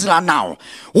Ezra now,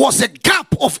 was a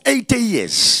gap of 80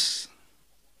 years.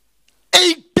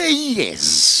 80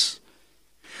 years.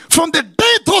 From the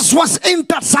day those ones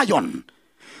entered Zion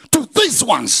to these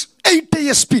ones, 80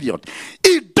 years period.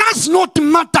 It does not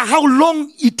matter how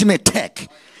long it may take.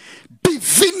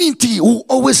 Divinity will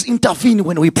always intervene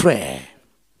when we pray.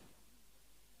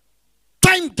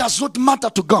 Time does not matter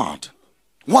to God.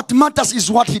 What matters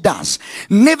is what he does.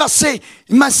 Never say,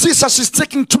 my sister, she's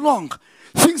taking too long.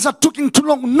 Things are taking too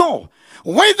long. No.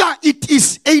 Whether it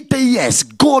is 80 years,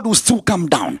 God will still come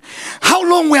down. How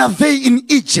long were they in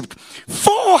Egypt?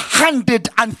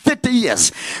 430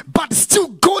 years. But still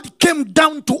God came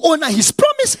down to honor his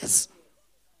promises.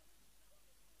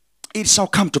 It shall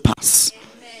come to pass.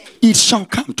 It shall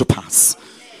come to pass.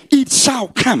 It shall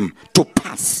come to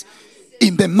pass.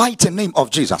 In the mighty name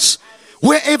of Jesus.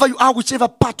 Wherever you are, whichever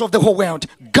part of the whole world,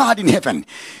 God in heaven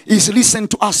is listening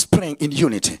to us praying in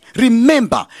unity.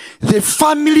 Remember, the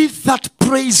family that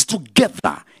prays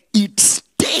together, it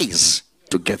stays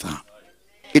together.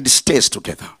 It stays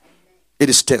together.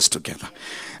 It stays together.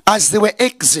 As they were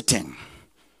exiting,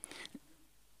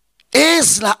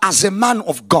 Ezra, as a man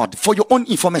of God, for your own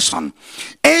information,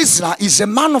 Ezra is a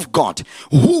man of God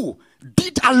who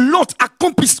did a lot,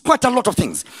 accomplished quite a lot of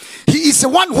things. He is the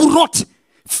one who wrote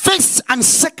First and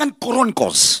Second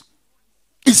Chronicles.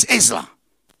 Is Ezra.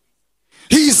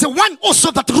 He is the one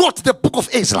also that wrote the book of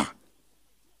Ezra.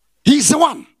 He is the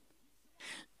one.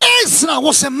 Ezra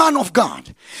was a man of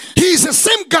God. He is the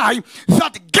same guy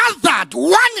that gathered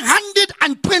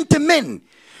 120 men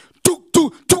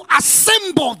to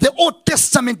assemble the Old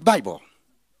Testament Bible,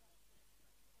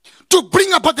 to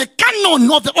bring about the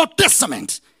canon of the Old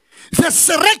Testament, the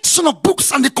selection of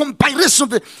books and the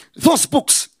compilation of those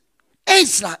books.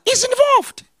 Ezra is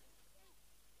involved.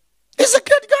 He's a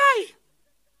great guy.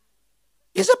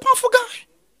 He's a powerful guy.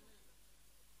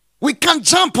 We can't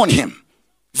jump on him.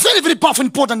 Very, very powerful,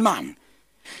 important man.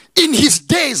 In his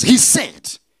days, he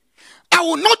said, I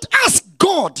will not ask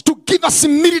God to give us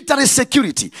military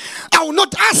security. I will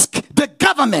not ask the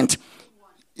government,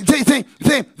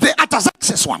 the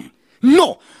Artaxerxes one.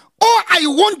 No. All I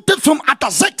wanted from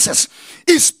Artaxerxes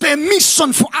is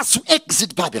permission for us to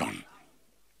exit Babylon.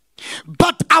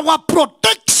 But our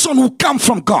protection will come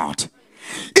from God.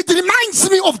 It reminds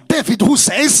me of David, who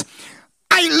says,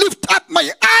 I lift up my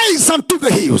eyes unto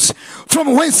the hills,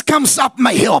 from whence comes up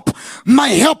my help. My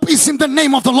help is in the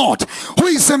name of the Lord, who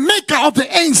is the maker of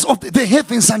the ends of the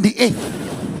heavens and the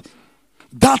earth.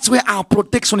 That's where our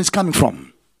protection is coming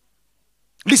from.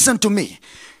 Listen to me.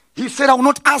 He said, I will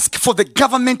not ask for the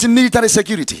government and military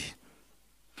security.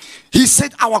 He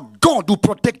said, our God will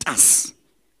protect us.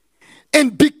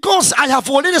 And because I have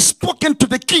already spoken to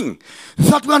the king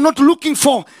that we are not looking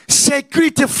for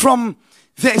security from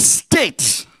the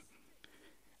state,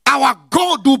 our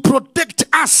God will protect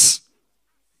us.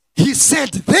 He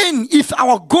said, then if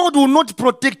our God will not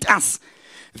protect us,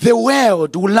 the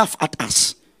world will laugh at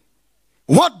us.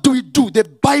 What do we do? The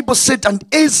Bible said, and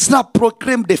Ezra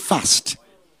proclaimed the fast.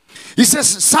 He says,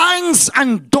 sons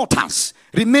and daughters.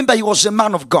 Remember, he was a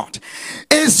man of God.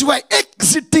 As we are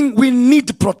exiting, we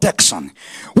need protection.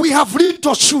 We have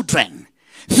little children.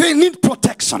 They need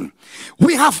protection.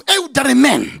 We have elderly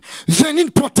men. They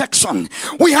need protection.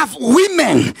 We have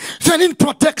women. They need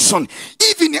protection.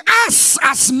 Even us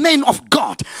as men of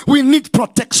God, we need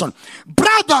protection.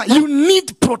 Brother, you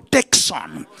need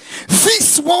protection.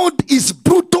 This world is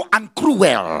brutal and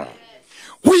cruel.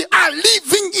 We are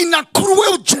living in a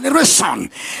cruel generation.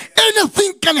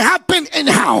 Anything can happen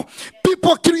anyhow.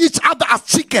 People kill each other as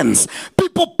chickens.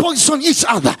 People poison each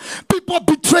other. People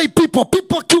betray people.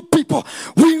 People kill people.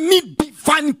 We need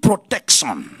divine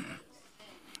protection.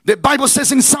 The Bible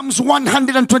says in Psalms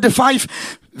 125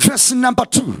 verse number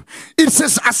 2, it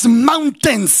says, as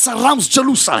mountains surrounds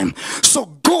Jerusalem,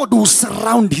 so God will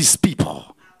surround his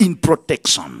people in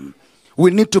protection.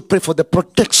 We need to pray for the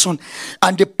protection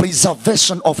and the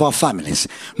preservation of our families.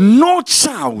 No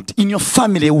child in your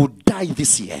family will die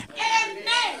this year.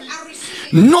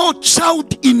 No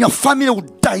child in your family will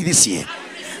die this year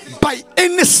by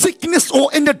any sickness or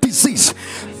any disease,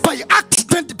 by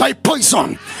accident, by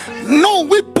poison. No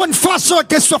weapon fashioned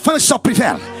against your family shall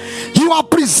prevail. You are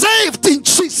preserved in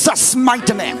Jesus'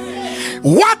 mighty name.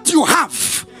 What you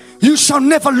have, you shall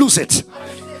never lose it.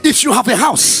 If you have a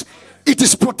house, it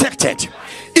is protected.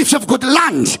 If you have good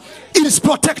land, it is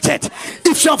protected.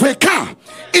 If you have a car,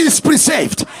 it is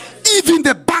preserved. Even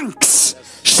the banks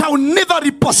shall never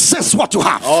repossess what you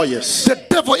have. Oh yes. The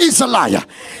devil is a liar.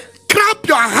 Grab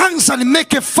your hands and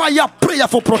make a fire prayer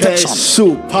for protection.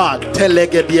 Super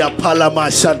telegedia palama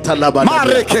shanta labana.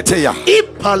 Mareketeya.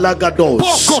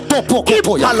 Ipalagados.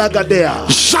 Ipalagadea.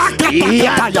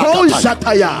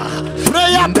 Yatozataya.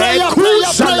 Prayer.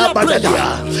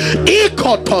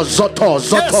 Ikoto zoto.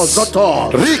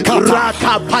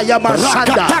 Raka payama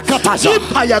shanda.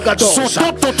 Ipayagadosa.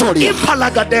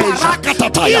 Ipalagadeza.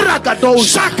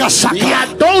 Iragadosa.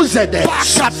 Yadozede.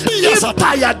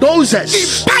 Ipayadozes.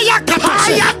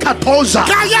 Payakatoza,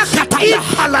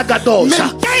 Ipalagadoza,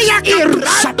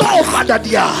 Irado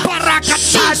Madadia,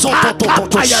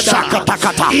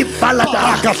 Ipalada,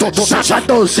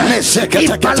 Sasadoza,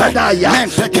 Ipaladaya,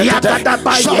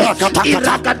 Yakadabaye,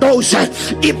 Iragadoza,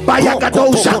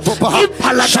 Ipayagadoza,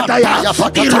 Ipalagadaya,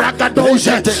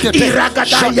 Iragadoza,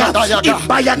 Iragadaya,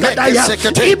 Ipayagadaya,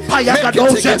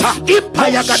 Ipayagadoza,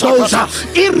 Ipayagadoza,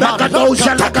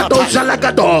 Iragadoza,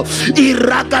 Lagado,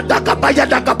 Iragadagabaya.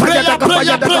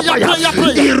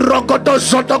 Irogodo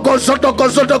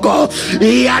zodogo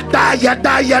yada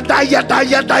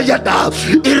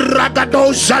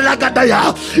iragado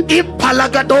zalagadaya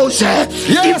ipalagadoze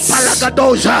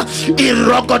ipalagadoza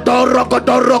irogodo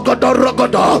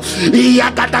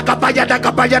yagadagabaya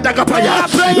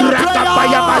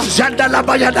ragabaya mazanda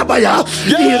labaya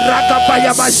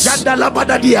iragabaya mazanda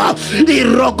labadadia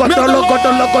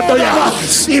irogodo ya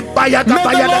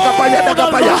ipayagabaya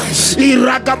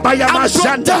Irakapaya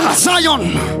Mazanda Zion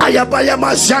Ayabaya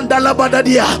Mazanda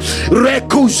Labadadia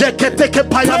Rekuze Keteke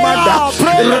Payamanda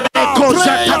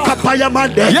Rekoza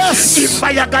Takapayamanda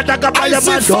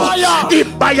Ipayagadagapayamando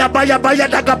Ipayabaya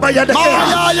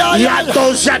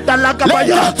Yadoza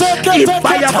Dalagabaya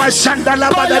Ipaya Mazanda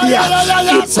Labadadia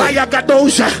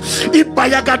Ipayagadoza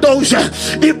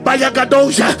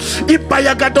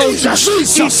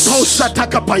Itosa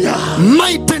Takapaya.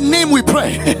 Mighty name we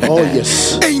pray. Oh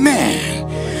yes. Amen.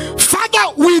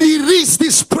 Father, we release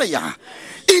this prayer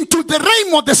into the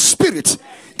realm of the Spirit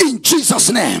in Jesus'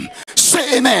 name.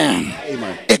 Say amen.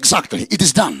 Amen. Exactly. It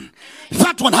is done.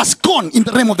 That one has gone in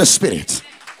the realm of the Spirit.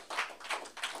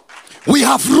 We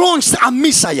have launched a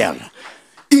missile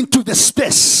into the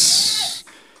space.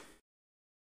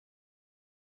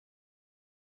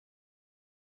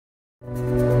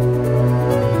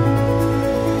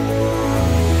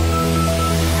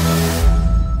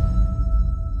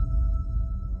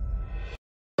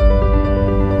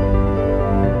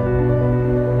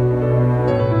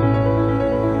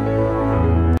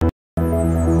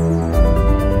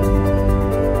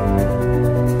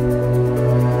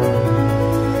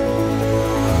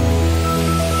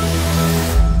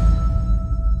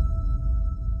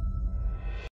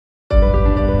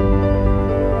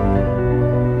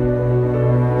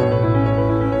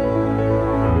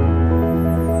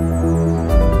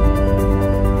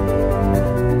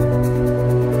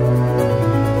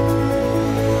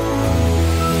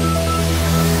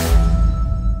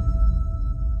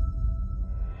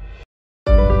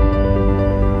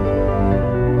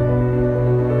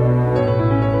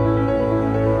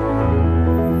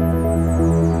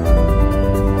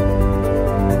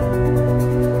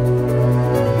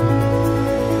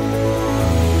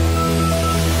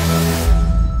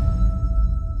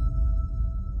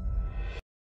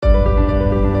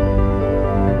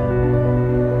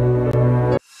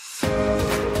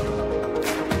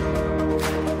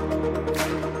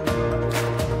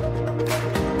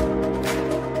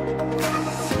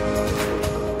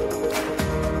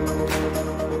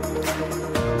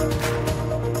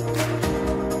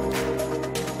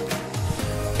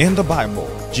 In the Bible,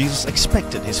 Jesus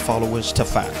expected his followers to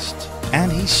fast,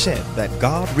 and he said that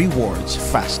God rewards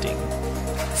fasting.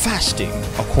 Fasting,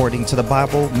 according to the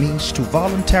Bible, means to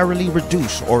voluntarily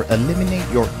reduce or eliminate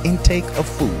your intake of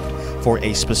food for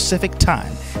a specific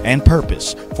time and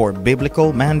purpose for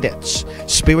biblical mandates,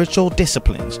 spiritual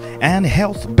disciplines, and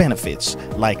health benefits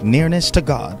like nearness to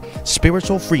God,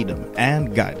 spiritual freedom,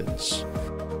 and guidance.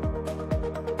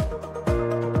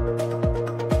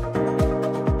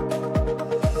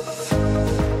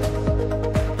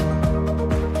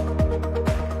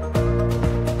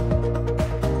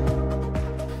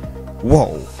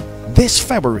 Whoa! This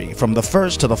February, from the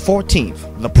 1st to the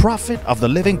 14th, the prophet of the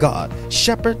living God,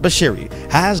 Shepherd Bushiri,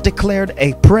 has declared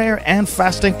a prayer and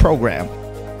fasting program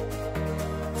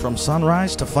from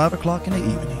sunrise to 5 o'clock in the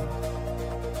evening.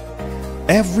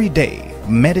 Every day,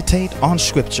 meditate on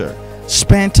scripture,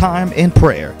 spend time in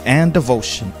prayer and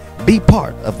devotion, be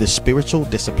part of this spiritual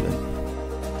discipline.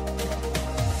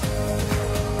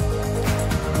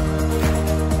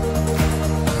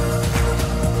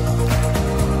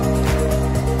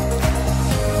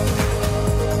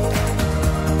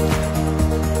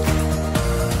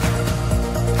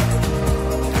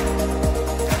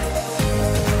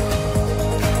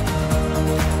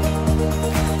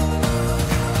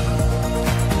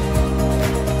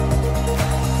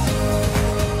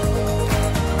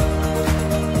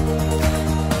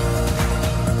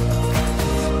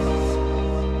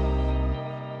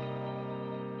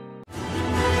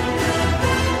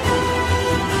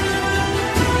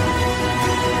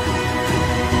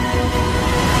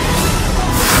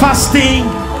 Fasting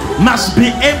must be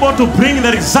able to bring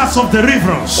the results of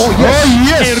deliverance. Oh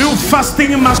yes. A real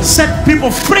fasting must set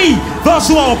people free, those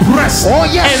who are oppressed. Oh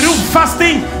yes. A real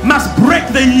fasting must break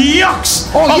the yokes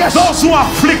of yes. those who are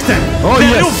afflicted. Oh the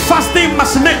yes. real fasting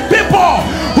must make people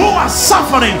who are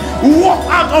suffering walk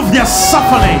out of their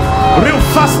suffering. Real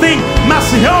fasting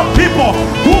must help people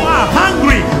who are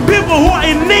hungry, people who are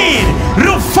in need.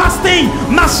 Real fasting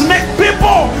must make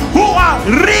people who are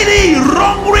really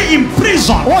wrongly in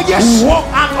prison walk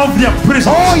out of their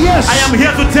prison. Oh yes. I am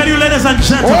here to tell you, ladies and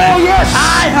gentlemen,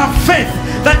 I have faith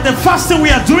that the fasting we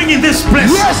are doing in this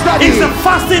place is the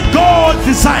fasting God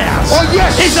desires. Oh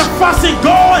yes. It's the fasting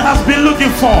God has been looking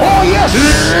for. Oh yes.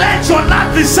 Let your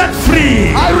life be set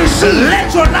free. I receive. Let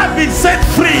your life be set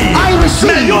free. I receive.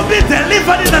 May you be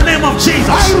delivered in the name of Jesus.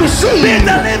 I receive. Be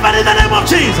delivered in the name of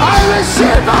Jesus. I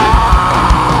receive it.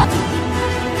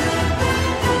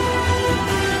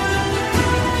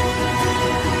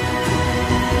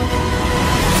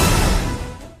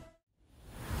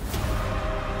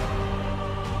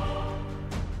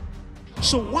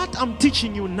 So what I'm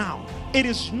teaching you now, it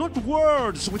is not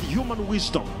words with human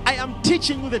wisdom. I am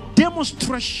teaching you the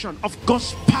demonstration of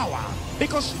God's power,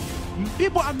 because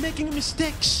people are making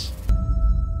mistakes.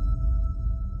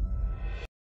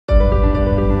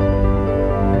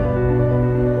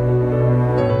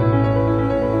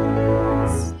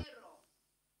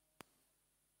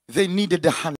 They needed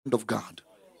the hand of God.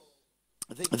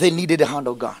 They needed the hand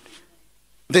of God.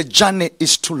 The journey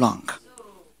is too long.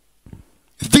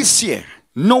 This year,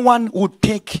 no one will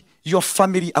take your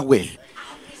family away.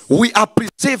 We are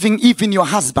preserving even your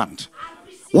husband.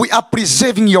 We are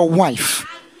preserving your wife.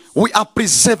 We are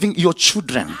preserving your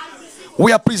children.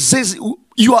 We are preserving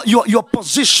your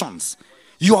positions,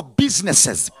 your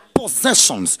businesses,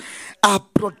 possessions are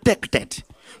protected.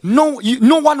 No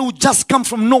one will just come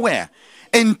from nowhere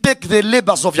and take the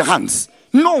labors of your hands.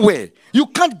 No way. You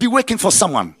can't be working for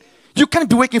someone. You can't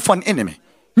be working for an enemy.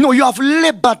 No, you have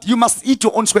labored. You must eat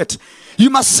your own sweat. You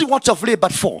must see what you have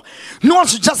labored for. No one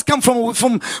should just come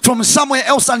from somewhere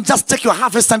else and just take your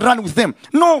harvest and run with them.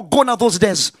 No, gone are those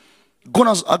days. Gone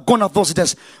are those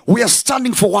days. We are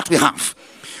standing for what we have.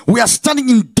 We are standing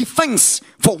in defense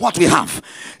for what we have.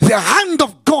 The hand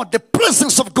of God, the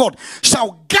presence of God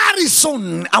shall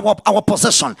garrison our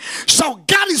possession, shall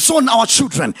garrison our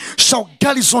children, shall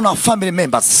garrison our family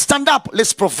members. Stand up.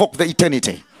 Let's provoke the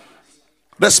eternity.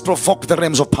 Let's provoke the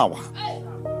realms of power.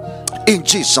 In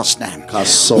Jesus' name.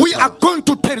 We are going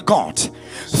to tell God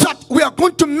that we are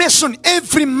going to mention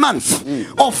every month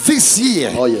of this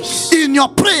year. Oh, yes. In your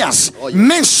prayers, oh, yes.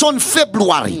 mention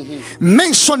February,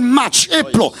 mention March,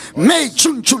 April, May,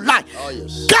 June, July.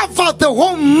 Yes. Cover the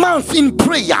whole month in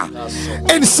prayer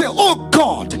and say, oh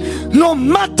God, no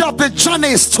matter the journey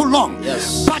is too long,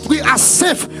 but we are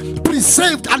safe,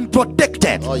 preserved and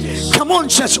protected. Yes. Come on,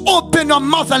 church, open your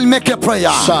mouth and make a prayer.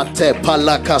 Yes.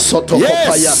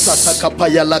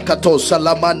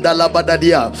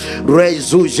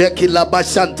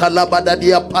 Kilabashanta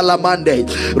labadadia palamande.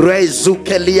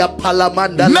 Rezukelia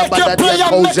palamanda labadadia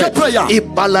koze.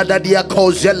 Ibaladadia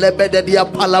koze lebedadia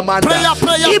palamanda.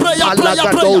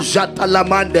 Ipalagado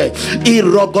jatalamande.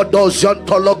 Irogodo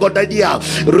jontologodadia.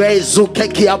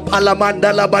 Rezukekia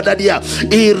palamanda labadadia.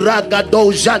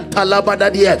 Iragado janta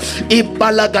labadadia.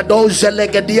 Ibalagado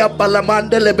jelegedia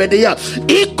palamande lebedia.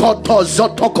 Ikoto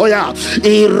zotokoya.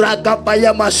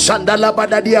 Iragabaya masanda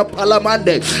labadadia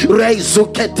palamande.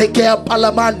 Rezuketekea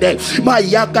palamande.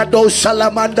 Mayagado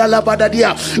salamanda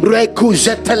labadadia.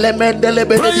 Rekuzetelemende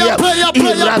lebedia.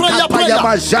 Irakapaya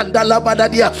mazanda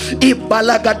labadadia.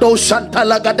 Ibalagado santa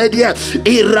lagadedia.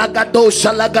 Iragado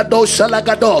salagado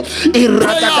salagado.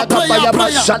 Iragadakapaya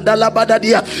mazanda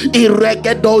labadadia.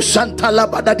 Iregedo santa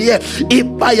labadadia.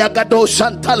 Ibayagado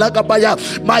santa lagabaya.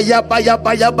 Maya baya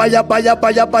baya baya baya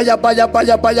baya baya baya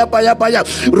baya baya baya baya.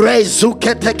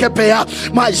 Rezuketekepea.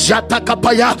 Majata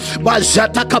kapaya.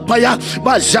 Majata kapaya.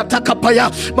 Majata kapaya.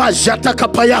 Majata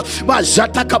kapaya.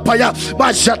 Majata kapaya.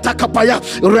 Majata kapaya.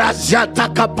 Razata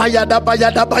kapaya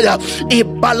dabaya dabaya.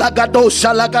 Ibalagado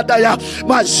salagadaya.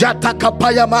 Majata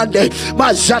kapaya mande.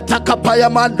 Majata kapaya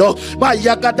mando.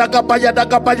 Mayagada gabaya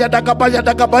dagabaya dagabaya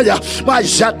dagabaya.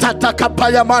 Majata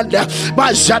kapaya mande.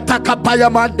 Majata kapaya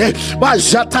mande.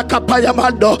 Majata kapaya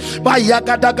mando.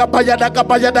 Mayagada gabaya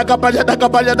dagabaya dagabaya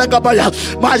dagabaya dagabaya.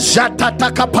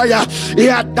 Majata kapaya.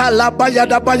 Yadala baya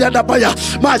dabaya dabaya.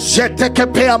 Majete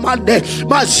kepea mande.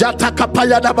 Majata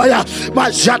kapaya dabaya.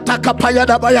 Majata kapaya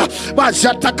dabaya.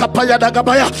 Majata kapaya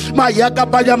dagabaya.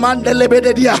 Mayagabaya mande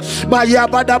lebededia.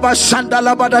 Mayabada basanda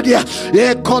labadadia.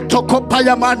 Ekoto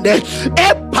kopaya mande.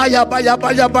 Epaya baya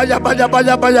baya baya baya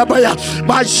baya baya baya.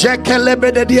 Majeke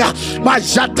lebededia.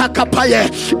 Majata kapaya.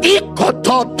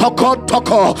 Ikoto toko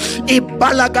toko.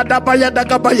 Ibalagada baya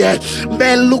dagabaya.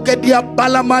 Melugedia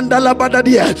balamanda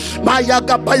labadadia.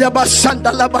 Mayagabaya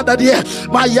basanda labadadia.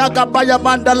 Mayagabaya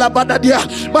manda labadadia.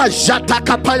 Majata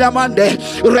kapaya mande.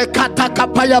 Rekata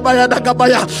kapaya baya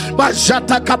dagabaya.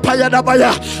 Majata kapaya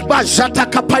dabaya. Majata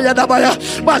kapaya dabaya.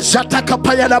 Majata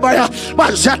kapaya dabaya.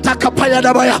 Majata kapaya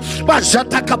dabaya.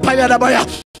 Majata kapaya dabaya.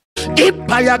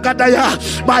 Ipaya gadaya.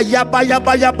 Maya baya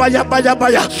baya baya baya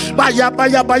baya. Maya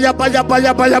baya baya baya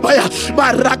baya baya baya.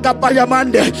 Maraga baya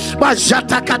mande.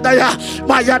 Majata kadaya.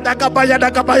 Maya daga baya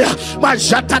daga baya.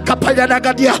 Majata kapaya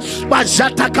dagadia.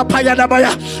 Majata kapaya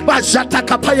dabaya. Majata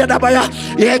kapaya dabaya.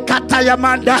 Ekataya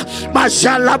manda.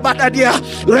 Majala badadia.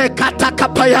 Rekata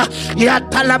kapaya.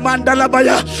 Yatala manda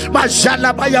labaya.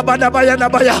 Majala baya badabaya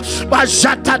nabaya.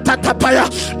 Majata takapaya.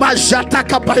 Majata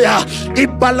kapaya.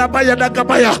 Ibala baya daga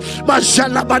baya.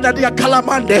 Mashala badadia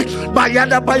kalamande.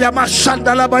 Bayada baya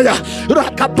masanda labaya.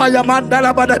 Rakapaya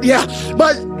mandala badadia.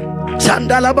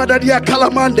 Sandala badadia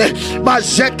kalamande.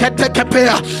 Mazekete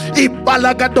kepea.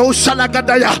 Ibalagado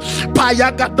salagadaya.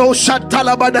 Payagado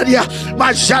santala badadia.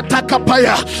 Mazata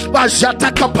kapaya.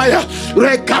 Mazata kapaya.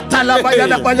 Rekata la baya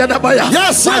da baya da baya.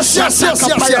 Yes, yes, yes, yes,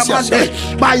 yes, yes,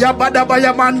 yes. Baya bada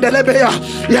baya mandelebea.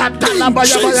 Yatala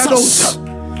baya baya Jesus'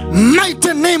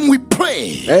 mighty name we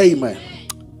pray. Amen.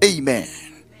 Amen.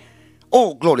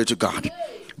 Oh, glory to God.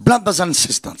 Brothers and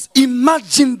sisters,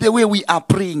 imagine the way we are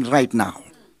praying right now.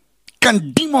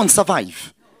 Can demons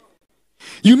survive?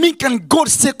 You mean can God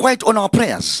stay quiet on our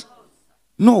prayers?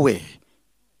 No way.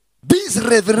 These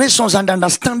revelations and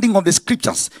understanding of the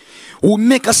scriptures will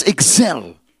make us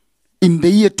excel in the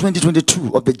year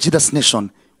 2022 of the Jesus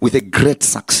nation with a great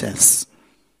success.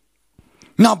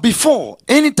 Now, before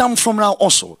any time from now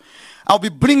also, I'll be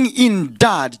bringing in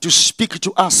Dad to speak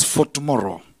to us for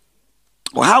tomorrow.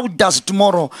 How does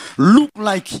tomorrow look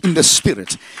like in the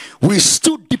spirit? We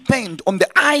still depend on the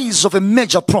eyes of a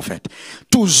major prophet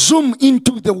to zoom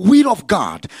into the will of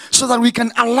God so that we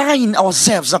can align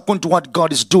ourselves according to what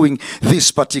God is doing this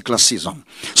particular season.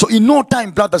 So in no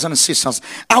time, brothers and sisters,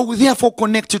 I will therefore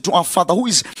connect you to our Father who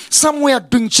is somewhere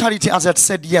doing charity, as I had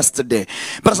said yesterday.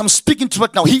 But as I'm speaking to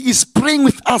it now, He is praying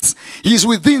with us. He is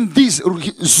within this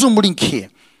Zoom link here.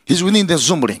 He's within the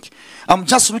Zoom link. I'm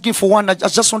just looking for one. I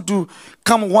just want to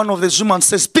come one of the Zoom and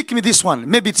say, speak me this one.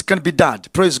 Maybe it can be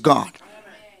Dad. Praise God.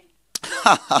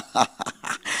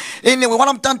 Anyway, what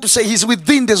I'm trying to say, he's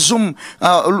within the Zoom.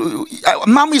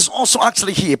 Mom is also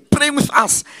actually here praying with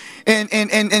us.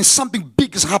 And something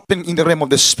big is happening in the realm of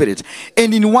the spirit.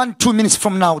 And in 1-2 minutes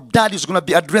from now, Dad is going to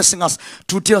be addressing us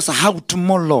to tell us how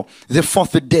tomorrow, the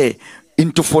 4th day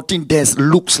into 14 days,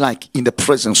 looks like in the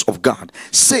presence of God.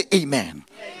 Say amen.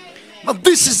 But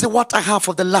this is what I have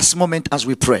for the last moment as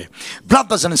we pray.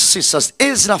 Brothers and sisters,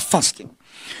 Ezra fasting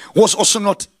was also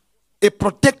not a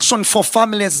protection for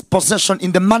family's possession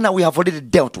in the manner we have already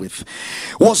dealt with.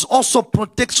 Was also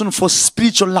protection for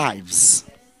spiritual lives.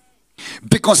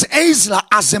 Because Asa,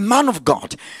 as a man of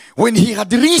God, when he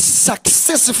had reached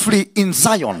successfully in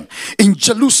Zion, in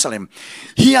Jerusalem,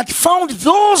 he had found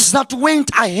those that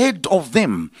went ahead of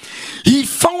them. He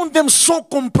found them so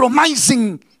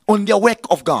compromising on their work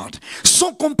of God,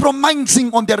 so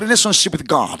compromising on their relationship with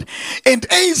God. And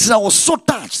Asa was so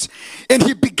touched, and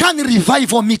he began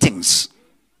revival meetings.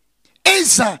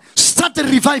 Asa started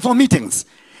revival meetings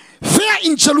there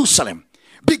in Jerusalem,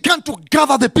 began to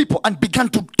gather the people and began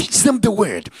to teach them the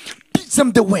word. Teach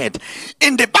them the word.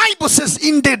 And the Bible says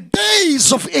in the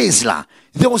days of Asa,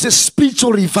 there was a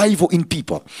spiritual revival in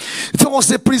people. There was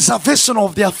a preservation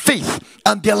of their faith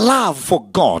and their love for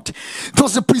God. There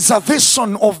was a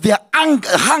preservation of their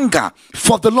hunger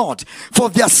for the Lord, for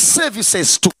their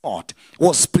services to God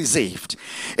was preserved.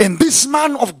 And this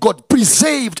man of God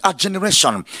preserved a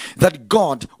generation that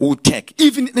God will take.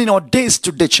 Even in our days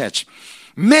today, church,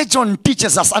 Major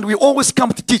teaches us, and we always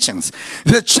come to teachings.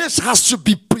 The church has to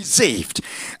be preserved.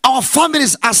 Our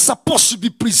families are supposed to be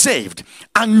preserved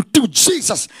until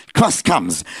Jesus Christ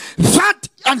comes. That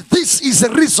and this is the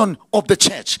reason of the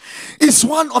church. It's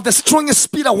one of the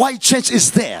strongest pillar why church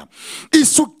is there.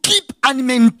 Is to keep and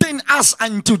maintain us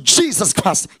until Jesus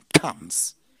Christ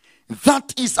comes.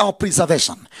 That is our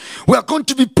preservation. We are going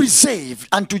to be preserved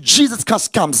until Jesus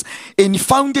Christ comes and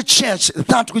found a church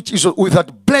that which is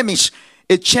without blemish,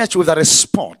 a church without a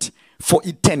spot for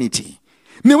eternity.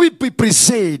 May we be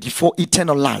preserved for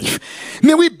eternal life.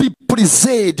 May we be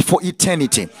preserved for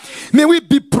eternity. May we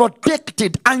be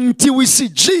protected until we see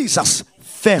Jesus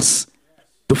face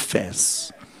to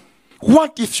face.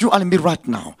 What if you and me right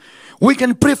now? We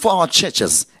can pray for our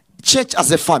churches. Church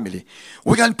as a family.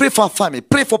 We can pray for our family.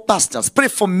 Pray for pastors. Pray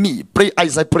for me. Pray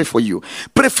as I pray for you.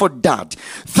 Pray for Dad.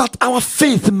 That our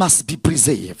faith must be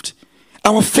preserved.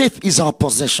 Our faith is our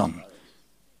possession.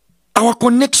 Our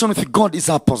connection with God is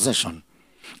our possession.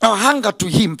 Our hunger to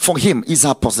Him, for Him, is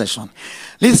our possession.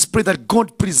 Let's pray that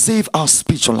God preserve our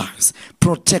spiritual lives.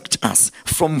 Protect us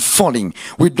from falling.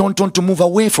 We don't want to move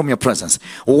away from your presence.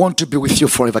 We want to be with you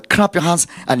forever. Clap your hands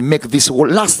and make this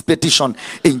last petition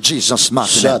in Jesus'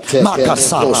 mighty name.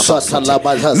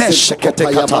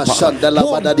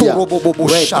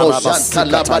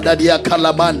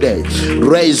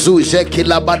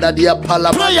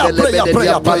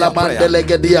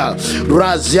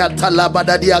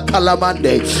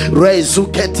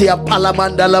 Rezuketia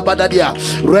palamanda labadadia,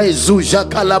 Rezuja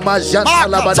kalamaja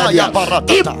talabadadia,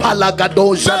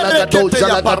 Ipalagado jalagado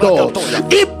jalagado,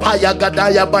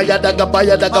 Ipayagadaya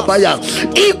bayadagabaya dagabaya,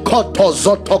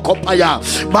 Ikotozotokopaya,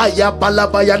 Maya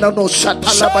balabaya no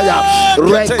shatalabaya,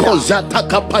 Rekoja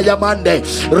takapaya mande,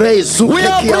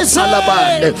 Rezuketia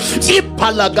palamande,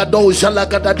 Ipalagado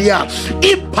jalagadadia,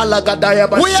 Ipalagadaya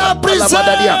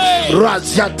bashatalabadadia,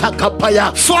 Razia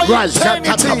takapaya, Razia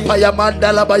takapaya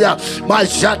mandalabaya,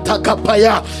 Majata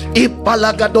kapaya,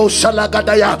 Ipalagado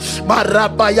shalagadaya,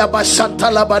 Marabaya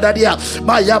bashantalabadadia,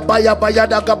 Mayabaya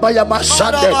bayadagabaya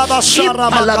mashande,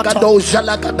 Ipalagado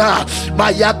shalagada,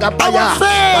 Mayagabaya,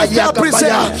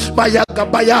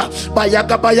 Mayagabaya,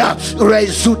 Mayagabaya,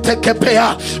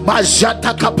 Rezutekepea,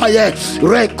 Majata kapaye,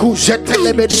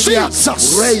 Rekujetelemedia,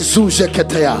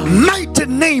 Rezujeketea. Mighty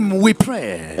name we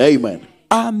pray. Amen.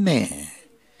 Amen.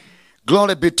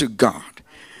 Glory be to God.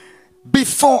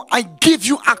 Before I give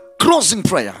you a closing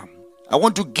prayer, I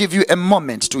want to give you a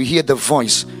moment to hear the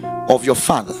voice of your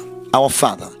father, our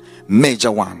father,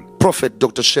 Major One, Prophet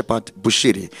Dr. Shepherd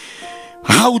Bushiri.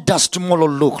 How does tomorrow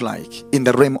look like in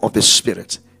the realm of the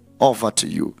Spirit? Over to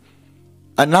you.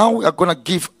 And now we are going to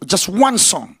give just one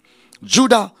song.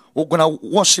 Judah, we're going to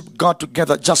worship God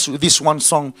together just with this one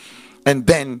song, and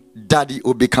then Daddy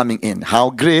will be coming in. How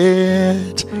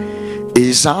great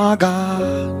is our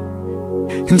God?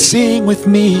 And sing with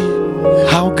me,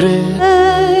 how great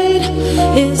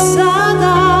is our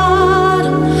God,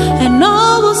 and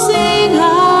all will sing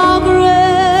how great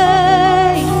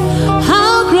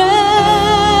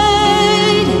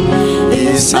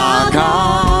is our God.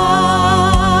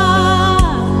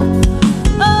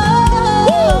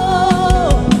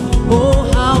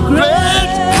 Oh, how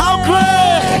great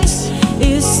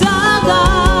is our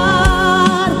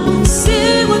God.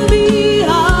 Sing with me.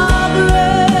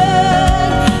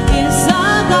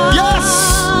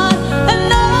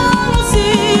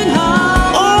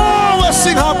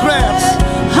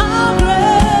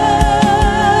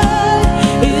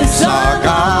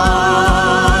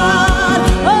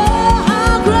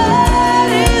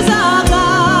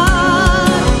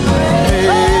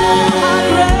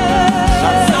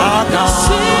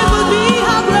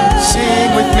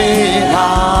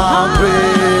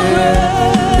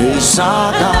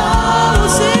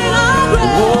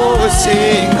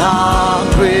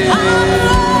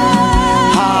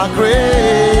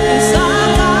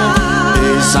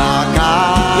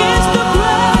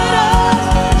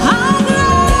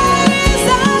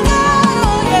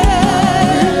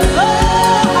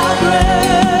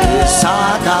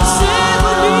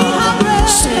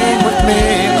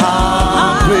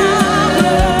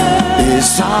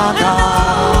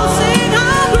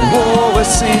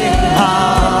 sing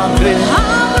how great,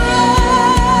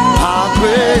 how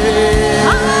great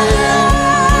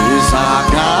is our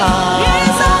God.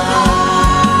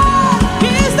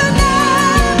 He's the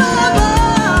name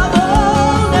above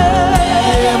all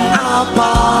names.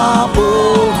 Above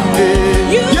all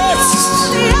names. Yes,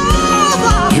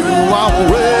 you are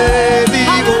worthy,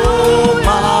 oh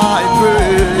my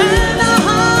praise. And our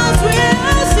hearts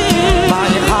will sing.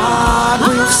 My heart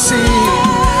will sing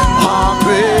how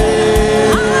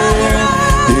great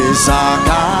is our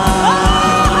God.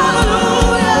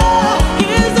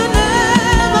 He's the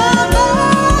name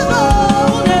above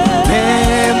all names.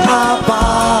 Name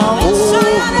above all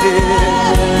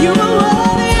names. You are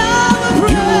worthy of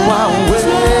the You are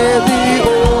worthy,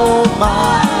 oh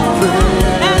my praise.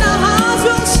 and our hearts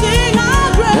will sing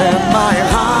how great. And my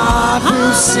heart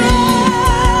will sing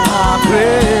how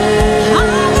great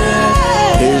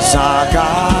is our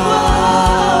God.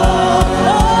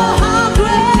 Oh, how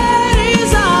great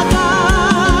is our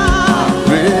God.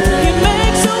 Great He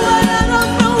makes a way out of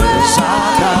no way. is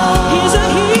our God. He's a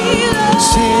healer.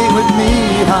 Sing with me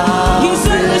how He's a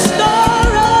great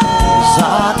restorer. is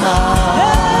our God.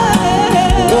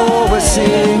 Oh, we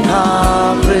sing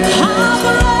how great,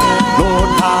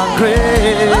 Lord, how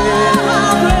great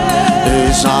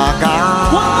is our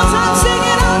God. One more time, sing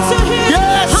it out to him.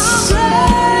 Yes. How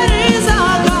great is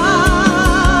our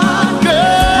God.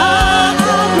 How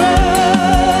great.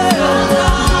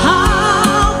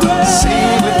 How great.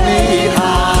 Sing with me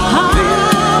how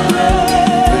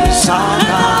great is our And God.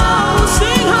 now we'll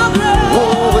sing how great.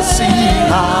 Oh, we sing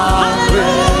how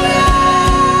great,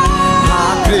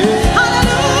 how great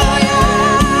Hallelujah.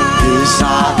 is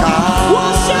our God.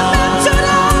 Worship him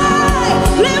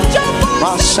today. Lift your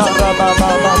voice and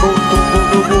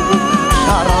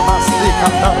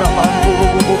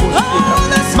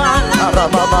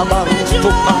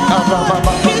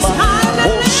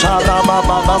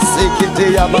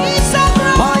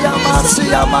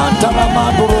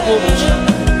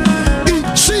In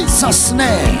Jesus'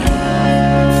 name.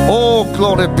 Oh,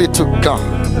 glory be to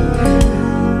God.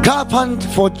 Clap hand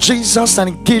for Jesus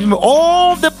and give him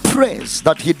all the praise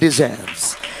that he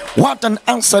deserves. What an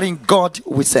answering God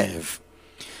we serve.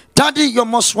 Daddy, you're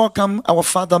most welcome. Our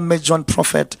Father, Major and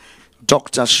Prophet,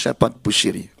 Dr. Shepherd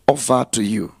Bushiri. Over to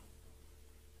you.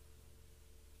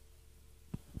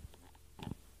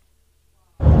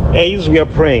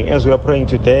 As we are praying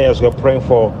today, as we are praying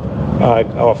for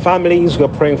our families, we are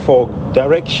praying for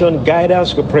direction,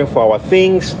 guidance, we are praying for our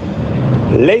things.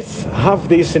 Let's have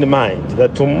this in mind,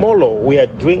 that tomorrow we are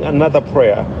doing another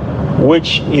prayer,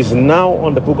 which is now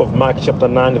on the book of Mark chapter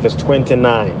 9, verse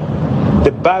 29.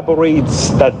 The Bible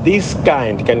reads that this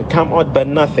kind can come out by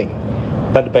nothing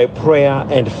but by prayer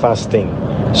and fasting.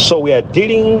 So we are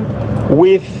dealing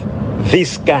with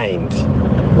this kind.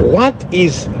 What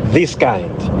is this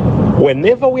kind?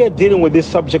 Whenever we are dealing with this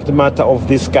subject matter of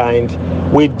this kind,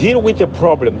 we deal with a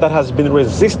problem that has been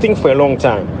resisting for a long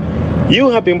time. You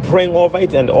have been praying over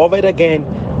it and over it again.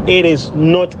 It is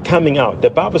not coming out. The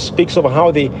Bible speaks of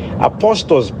how the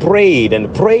apostles prayed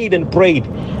and prayed and prayed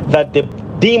that the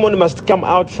demon must come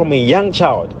out from a young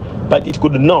child, but it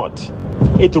could not.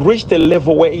 It reached a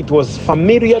level where it was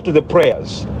familiar to the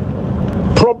prayers.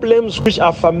 Problems which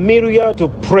are familiar to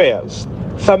prayers,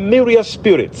 familiar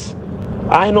spirits.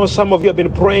 I know some of you have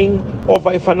been praying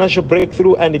over a financial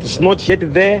breakthrough and it is not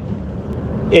yet there.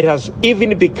 It has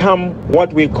even become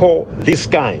what we call this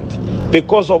kind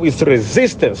because of its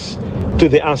resistance to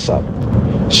the answer.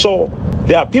 So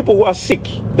there are people who are sick,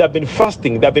 they have been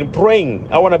fasting, they have been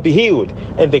praying, I want to be healed,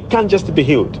 and they can't just be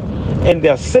healed. And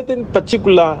there are certain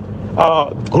particular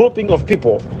grouping of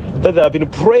people that have been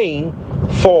praying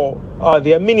for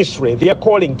their ministry, their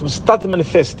calling to start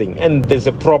manifesting, and there's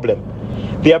a problem.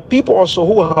 There are people also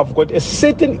who have got a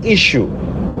certain issue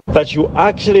that you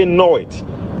actually know it,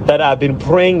 that I've been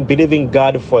praying, believing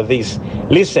God for this.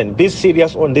 Listen, be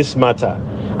serious on this matter.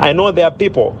 I know there are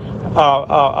people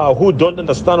who don't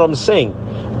understand what I'm saying,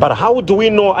 but how do we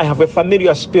know I have a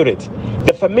familiar spirit?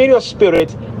 The familiar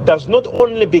spirit does not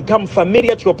only become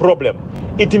familiar to your problem,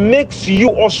 it makes you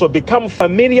also become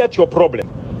familiar to your problem.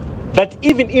 That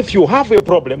even if you have a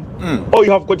problem or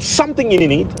you have got something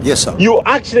in it, Yes, sir. you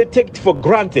actually take it for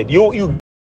granted. You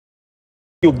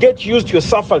get used to your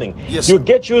suffering. Yes, you sir.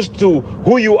 get used to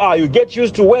who you are. You get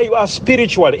used to where you are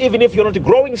spiritually. Even if you're not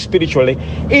growing spiritually,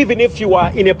 even if you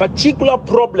are in a particular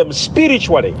problem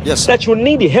spiritually, Yes, sir. that you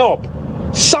need help,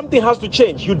 something has to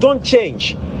change. You don't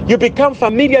change. You become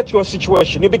familiar to your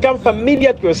situation. You become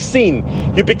familiar to your sin.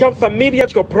 You become familiar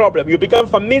to your problem. You become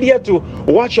familiar to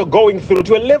what you're going through,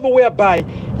 to a level whereby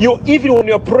you, even when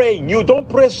you're praying, you don't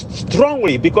pray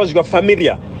strongly because you're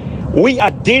familiar. we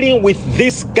are dealing with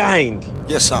this kind.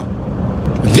 Yes, sir.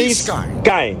 This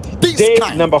kind. Day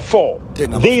number 4.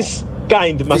 This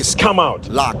kind must come out.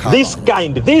 This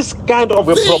kind of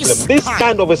a problem, this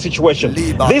kind of a situation,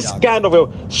 this kind of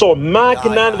a. So Mark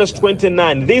 9 verse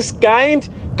 29, this kind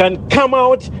can come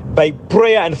out by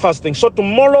prayer and fasting. So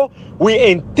tomorrow we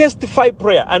intensify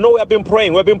prayer. I know we have been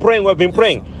praying,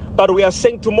 but we are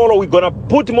saying tomorrow we're gonna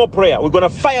put more prayer, we're gonna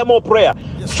fire more prayer,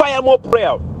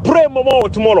 pray more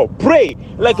tomorrow, pray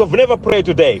like you've never prayed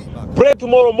today. Pray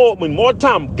tomorrow more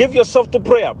time. Give yourself to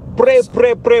prayer. Pray.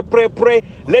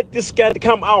 Let this kind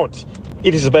come out.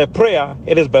 It is by prayer.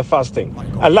 It is by fasting.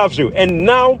 I love you. And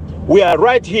now we are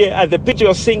right here at the picture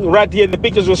you're seeing. Right here, the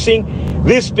pictures you're seeing.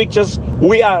 These pictures.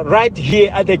 We are right here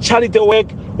at the charity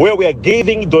work where we are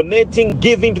giving, donating,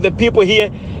 giving to the people here.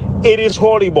 It is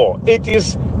horrible. It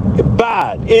is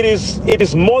bad. It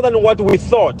is more than what we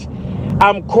thought.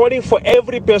 I'm calling for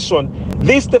every person.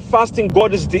 This is the fasting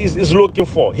God is looking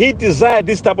for. He desired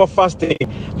this type of fasting,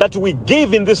 that we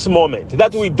give in this moment,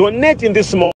 that we donate in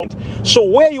this moment. So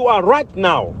where you are right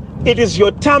now, it is your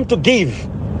time to give.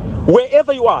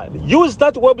 Wherever you are, use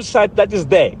that website that is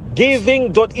there,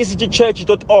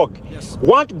 giving.ecgchurch.org. Yes.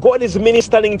 What God is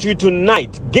ministering to you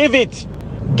tonight, give it,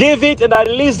 and at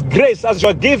least grace as you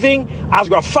are giving, as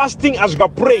you are fasting, as you are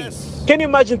praying. Yes. Can you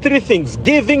imagine 3 things?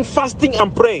 Giving, fasting,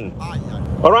 and praying.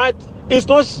 All right? It's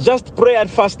not just prayer and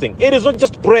fasting. It is not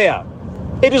just prayer.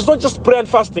 It is not just prayer and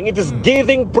fasting. It is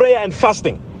giving, prayer, and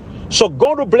fasting. So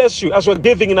God will bless you as we're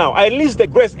giving now. I release the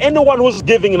grace. Anyone who's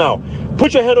giving now,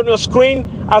 put your hand on your screen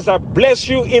as I bless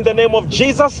you in the name of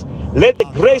Jesus. Let the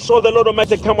grace of the Lord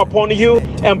Almighty come upon you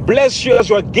and bless you as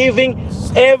you are giving.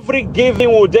 Every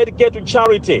giving will dedicate to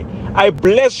charity. I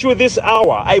bless you this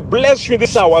hour. I bless you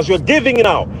this hour as you are giving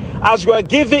now. As you are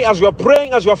giving, as you are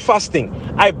praying, as you are fasting,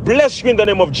 I bless you in the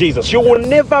name of Jesus. You will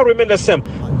never remain the same.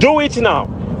 Do it now.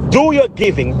 Do your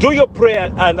giving, do your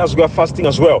prayer, and as we are fasting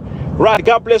as well. Right,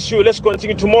 God bless you. Let's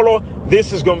continue tomorrow.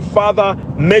 This is your father,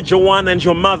 Major One, and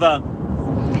your mother,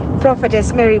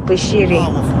 Prophetess Mary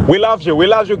Bushiri. We love you. We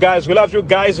love you guys. We love you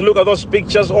guys. Look at those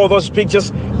pictures, all those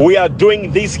pictures. We are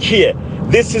doing this here.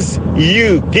 This is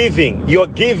you giving. You're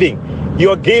giving.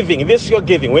 You're giving. This is your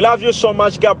giving. We love you so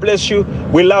much. God bless you.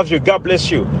 We love you. God bless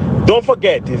you. Don't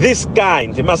forget, this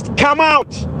kind must come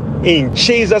out in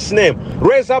Jesus' name.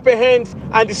 Raise up a hand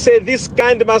and say, this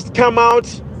kind must come out.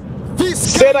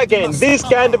 Say it again. This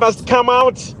kind must come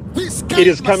out. It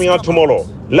is coming out tomorrow.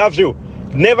 Love you.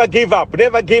 Never give up.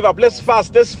 Never give up. Let's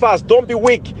fast. Let's fast. Don't be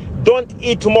weak. Don't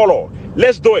eat tomorrow.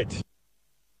 Let's do it.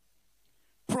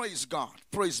 Praise God.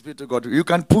 Praise be to God. You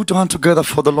can put your hand together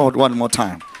for the Lord one more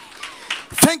time.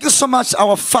 Thank you so much,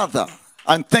 our Father,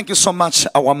 and thank you so much,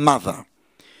 our Mother.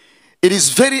 It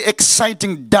is very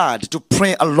exciting, Dad, to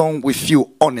pray along with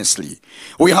you, honestly.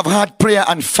 We have had prayer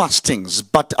and fastings,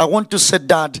 but I want to say,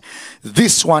 Dad,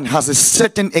 this one has a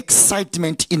certain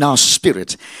excitement in our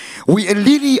spirit. We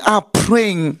really are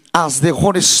praying as the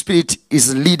Holy Spirit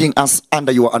is leading us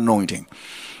under your anointing.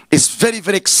 It's very,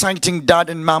 very exciting, Dad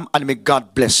and Mom, and may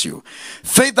God bless you.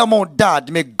 Furthermore, Dad,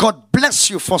 may God bless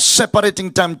you for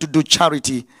separating time to do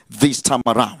charity this time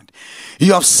around.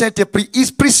 You have set a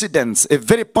precedence, a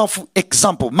very powerful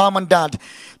example, Mom and Dad,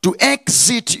 to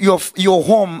exit your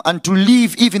home and to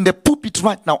leave even the pulpit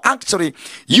right now. Actually,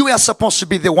 you are supposed to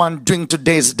be the one doing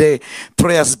today's day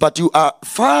prayers, but you are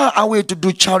far away to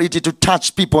do charity, to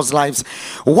touch people's lives.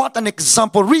 What an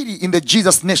example, really, in the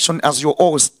Jesus nation, as you're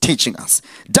always teaching us.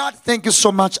 Dad, thank you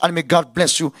so much, and may God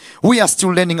bless you. We are still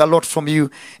learning a lot from you,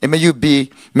 and may you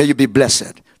be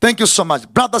blessed. Thank you so much.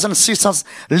 Brothers and sisters,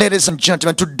 ladies and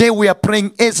gentlemen, today we are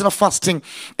praying Ezra fasting,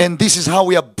 and this is how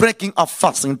we are breaking our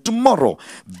fasting. Tomorrow,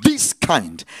 this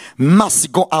kind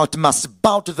must go out, must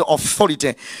bow to the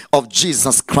authority of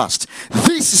Jesus Christ.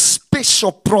 This is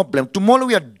special problem. Tomorrow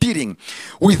we are dealing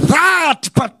with that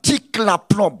particular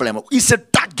problem. It's a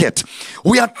target.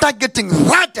 We are targeting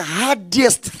that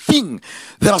hardest thing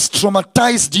that has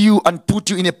traumatized you and put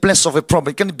you in a place of a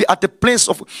problem. It can be at a place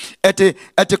of, at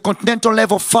a continental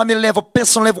level, family level,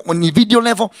 personal level, individual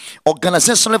level,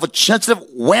 organization level, church level,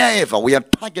 wherever. We are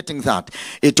targeting that.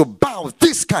 It to bow,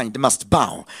 this kind must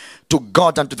bow to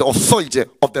God and to the authority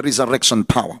of the resurrection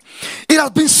power. It has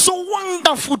been so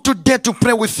wonderful today to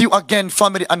pray with you again,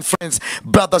 family and friends,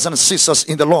 brothers and sisters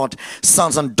in the Lord,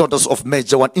 sons and daughters of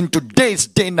Major One. In today's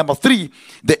day number 3,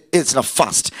 the Ezra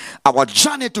fast. Our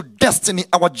journey to destiny,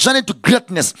 our journey to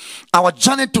greatness, our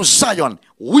journey to Zion,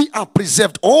 we are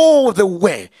preserved all the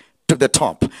way to the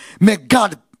top. May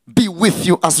God be with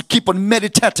you as you keep on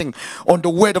meditating on the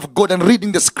word of God and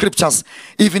reading the scriptures,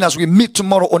 even as we meet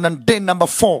tomorrow on day number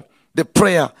 4, the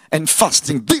prayer and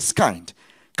fasting. This kind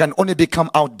can only be come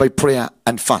out by prayer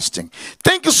and fasting.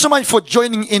 Thank you so much for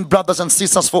joining in, brothers and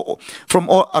sisters from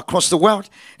all across the world.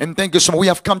 And thank you so much. We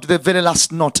have come to the very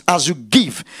last note. As you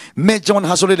give, Major One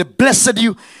has already blessed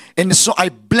you. And so I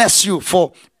bless you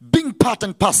for being part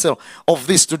and parcel of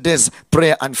this today's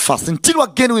prayer and fast. Until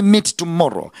again we meet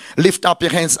tomorrow, lift up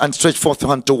your hands and stretch forth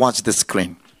your hand towards the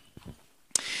screen.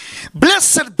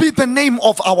 Blessed be the name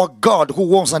of our God who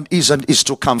was and is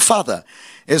to come. Father,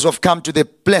 as we've come to the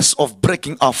place of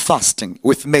breaking our fasting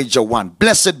with Major One,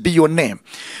 blessed be your name,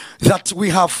 that we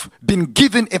have been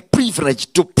given a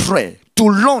privilege to pray, to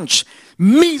launch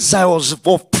missiles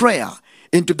of prayer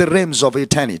into the realms of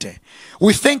eternity.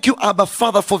 We thank you, Abba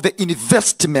Father, for the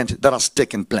investment that has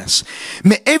taken place.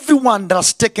 May everyone that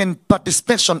has taken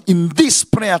participation in this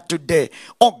prayer today,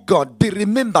 oh God, be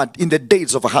remembered in the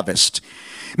days of harvest.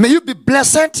 May you be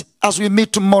blessed as we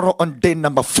meet tomorrow on day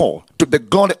number 4, to the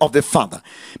glory of the Father.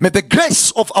 May the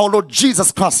grace of our Lord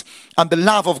Jesus Christ and the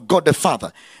love of God the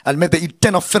Father, and may the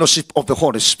eternal fellowship of the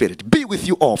Holy Spirit be with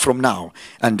you all from now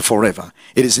and forever.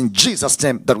 It is in Jesus'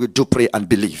 name that we do pray and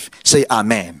believe. Say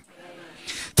amen.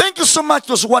 Thank you so much. It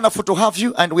was wonderful to have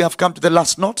you. And we have come to the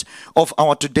last note of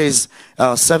our today's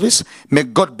service. May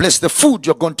God bless the food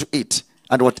you're going to eat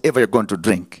and whatever you're going to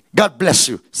drink. God bless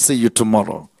you. See you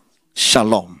tomorrow.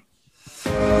 Shalom.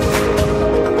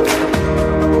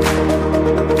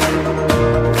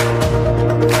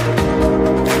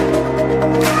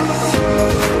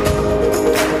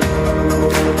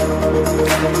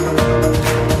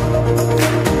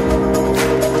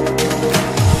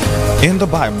 In the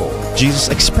Bible, Jesus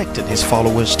expected his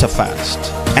followers to fast,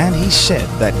 and he said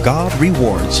that God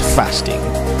rewards fasting.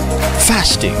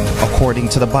 Fasting, according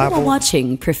to the Bible. You are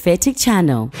watching Prophetic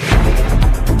Channel.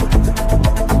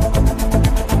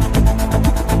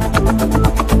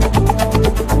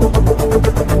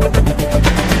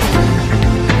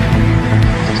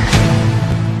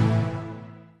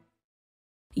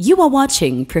 You are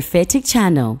watching Prophetic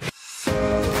Channel.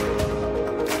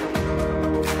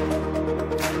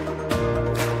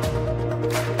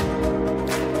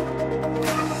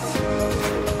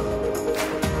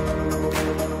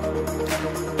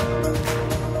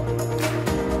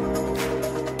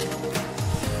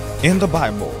 In the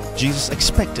Bible, Jesus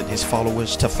expected his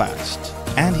followers to fast,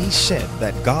 and he said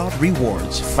that God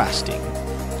rewards fasting.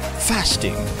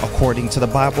 Fasting, according to the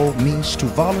Bible, means to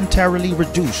voluntarily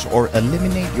reduce or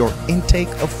eliminate your intake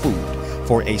of food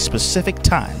for a specific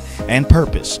time and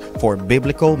purpose for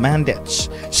biblical mandates,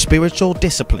 spiritual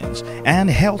disciplines,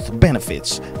 and health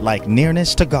benefits like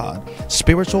nearness to God,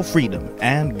 spiritual freedom,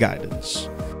 and guidance.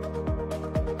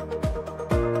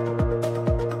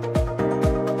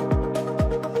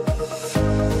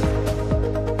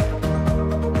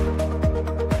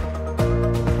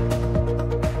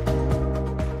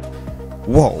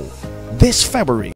 Whoa, this February.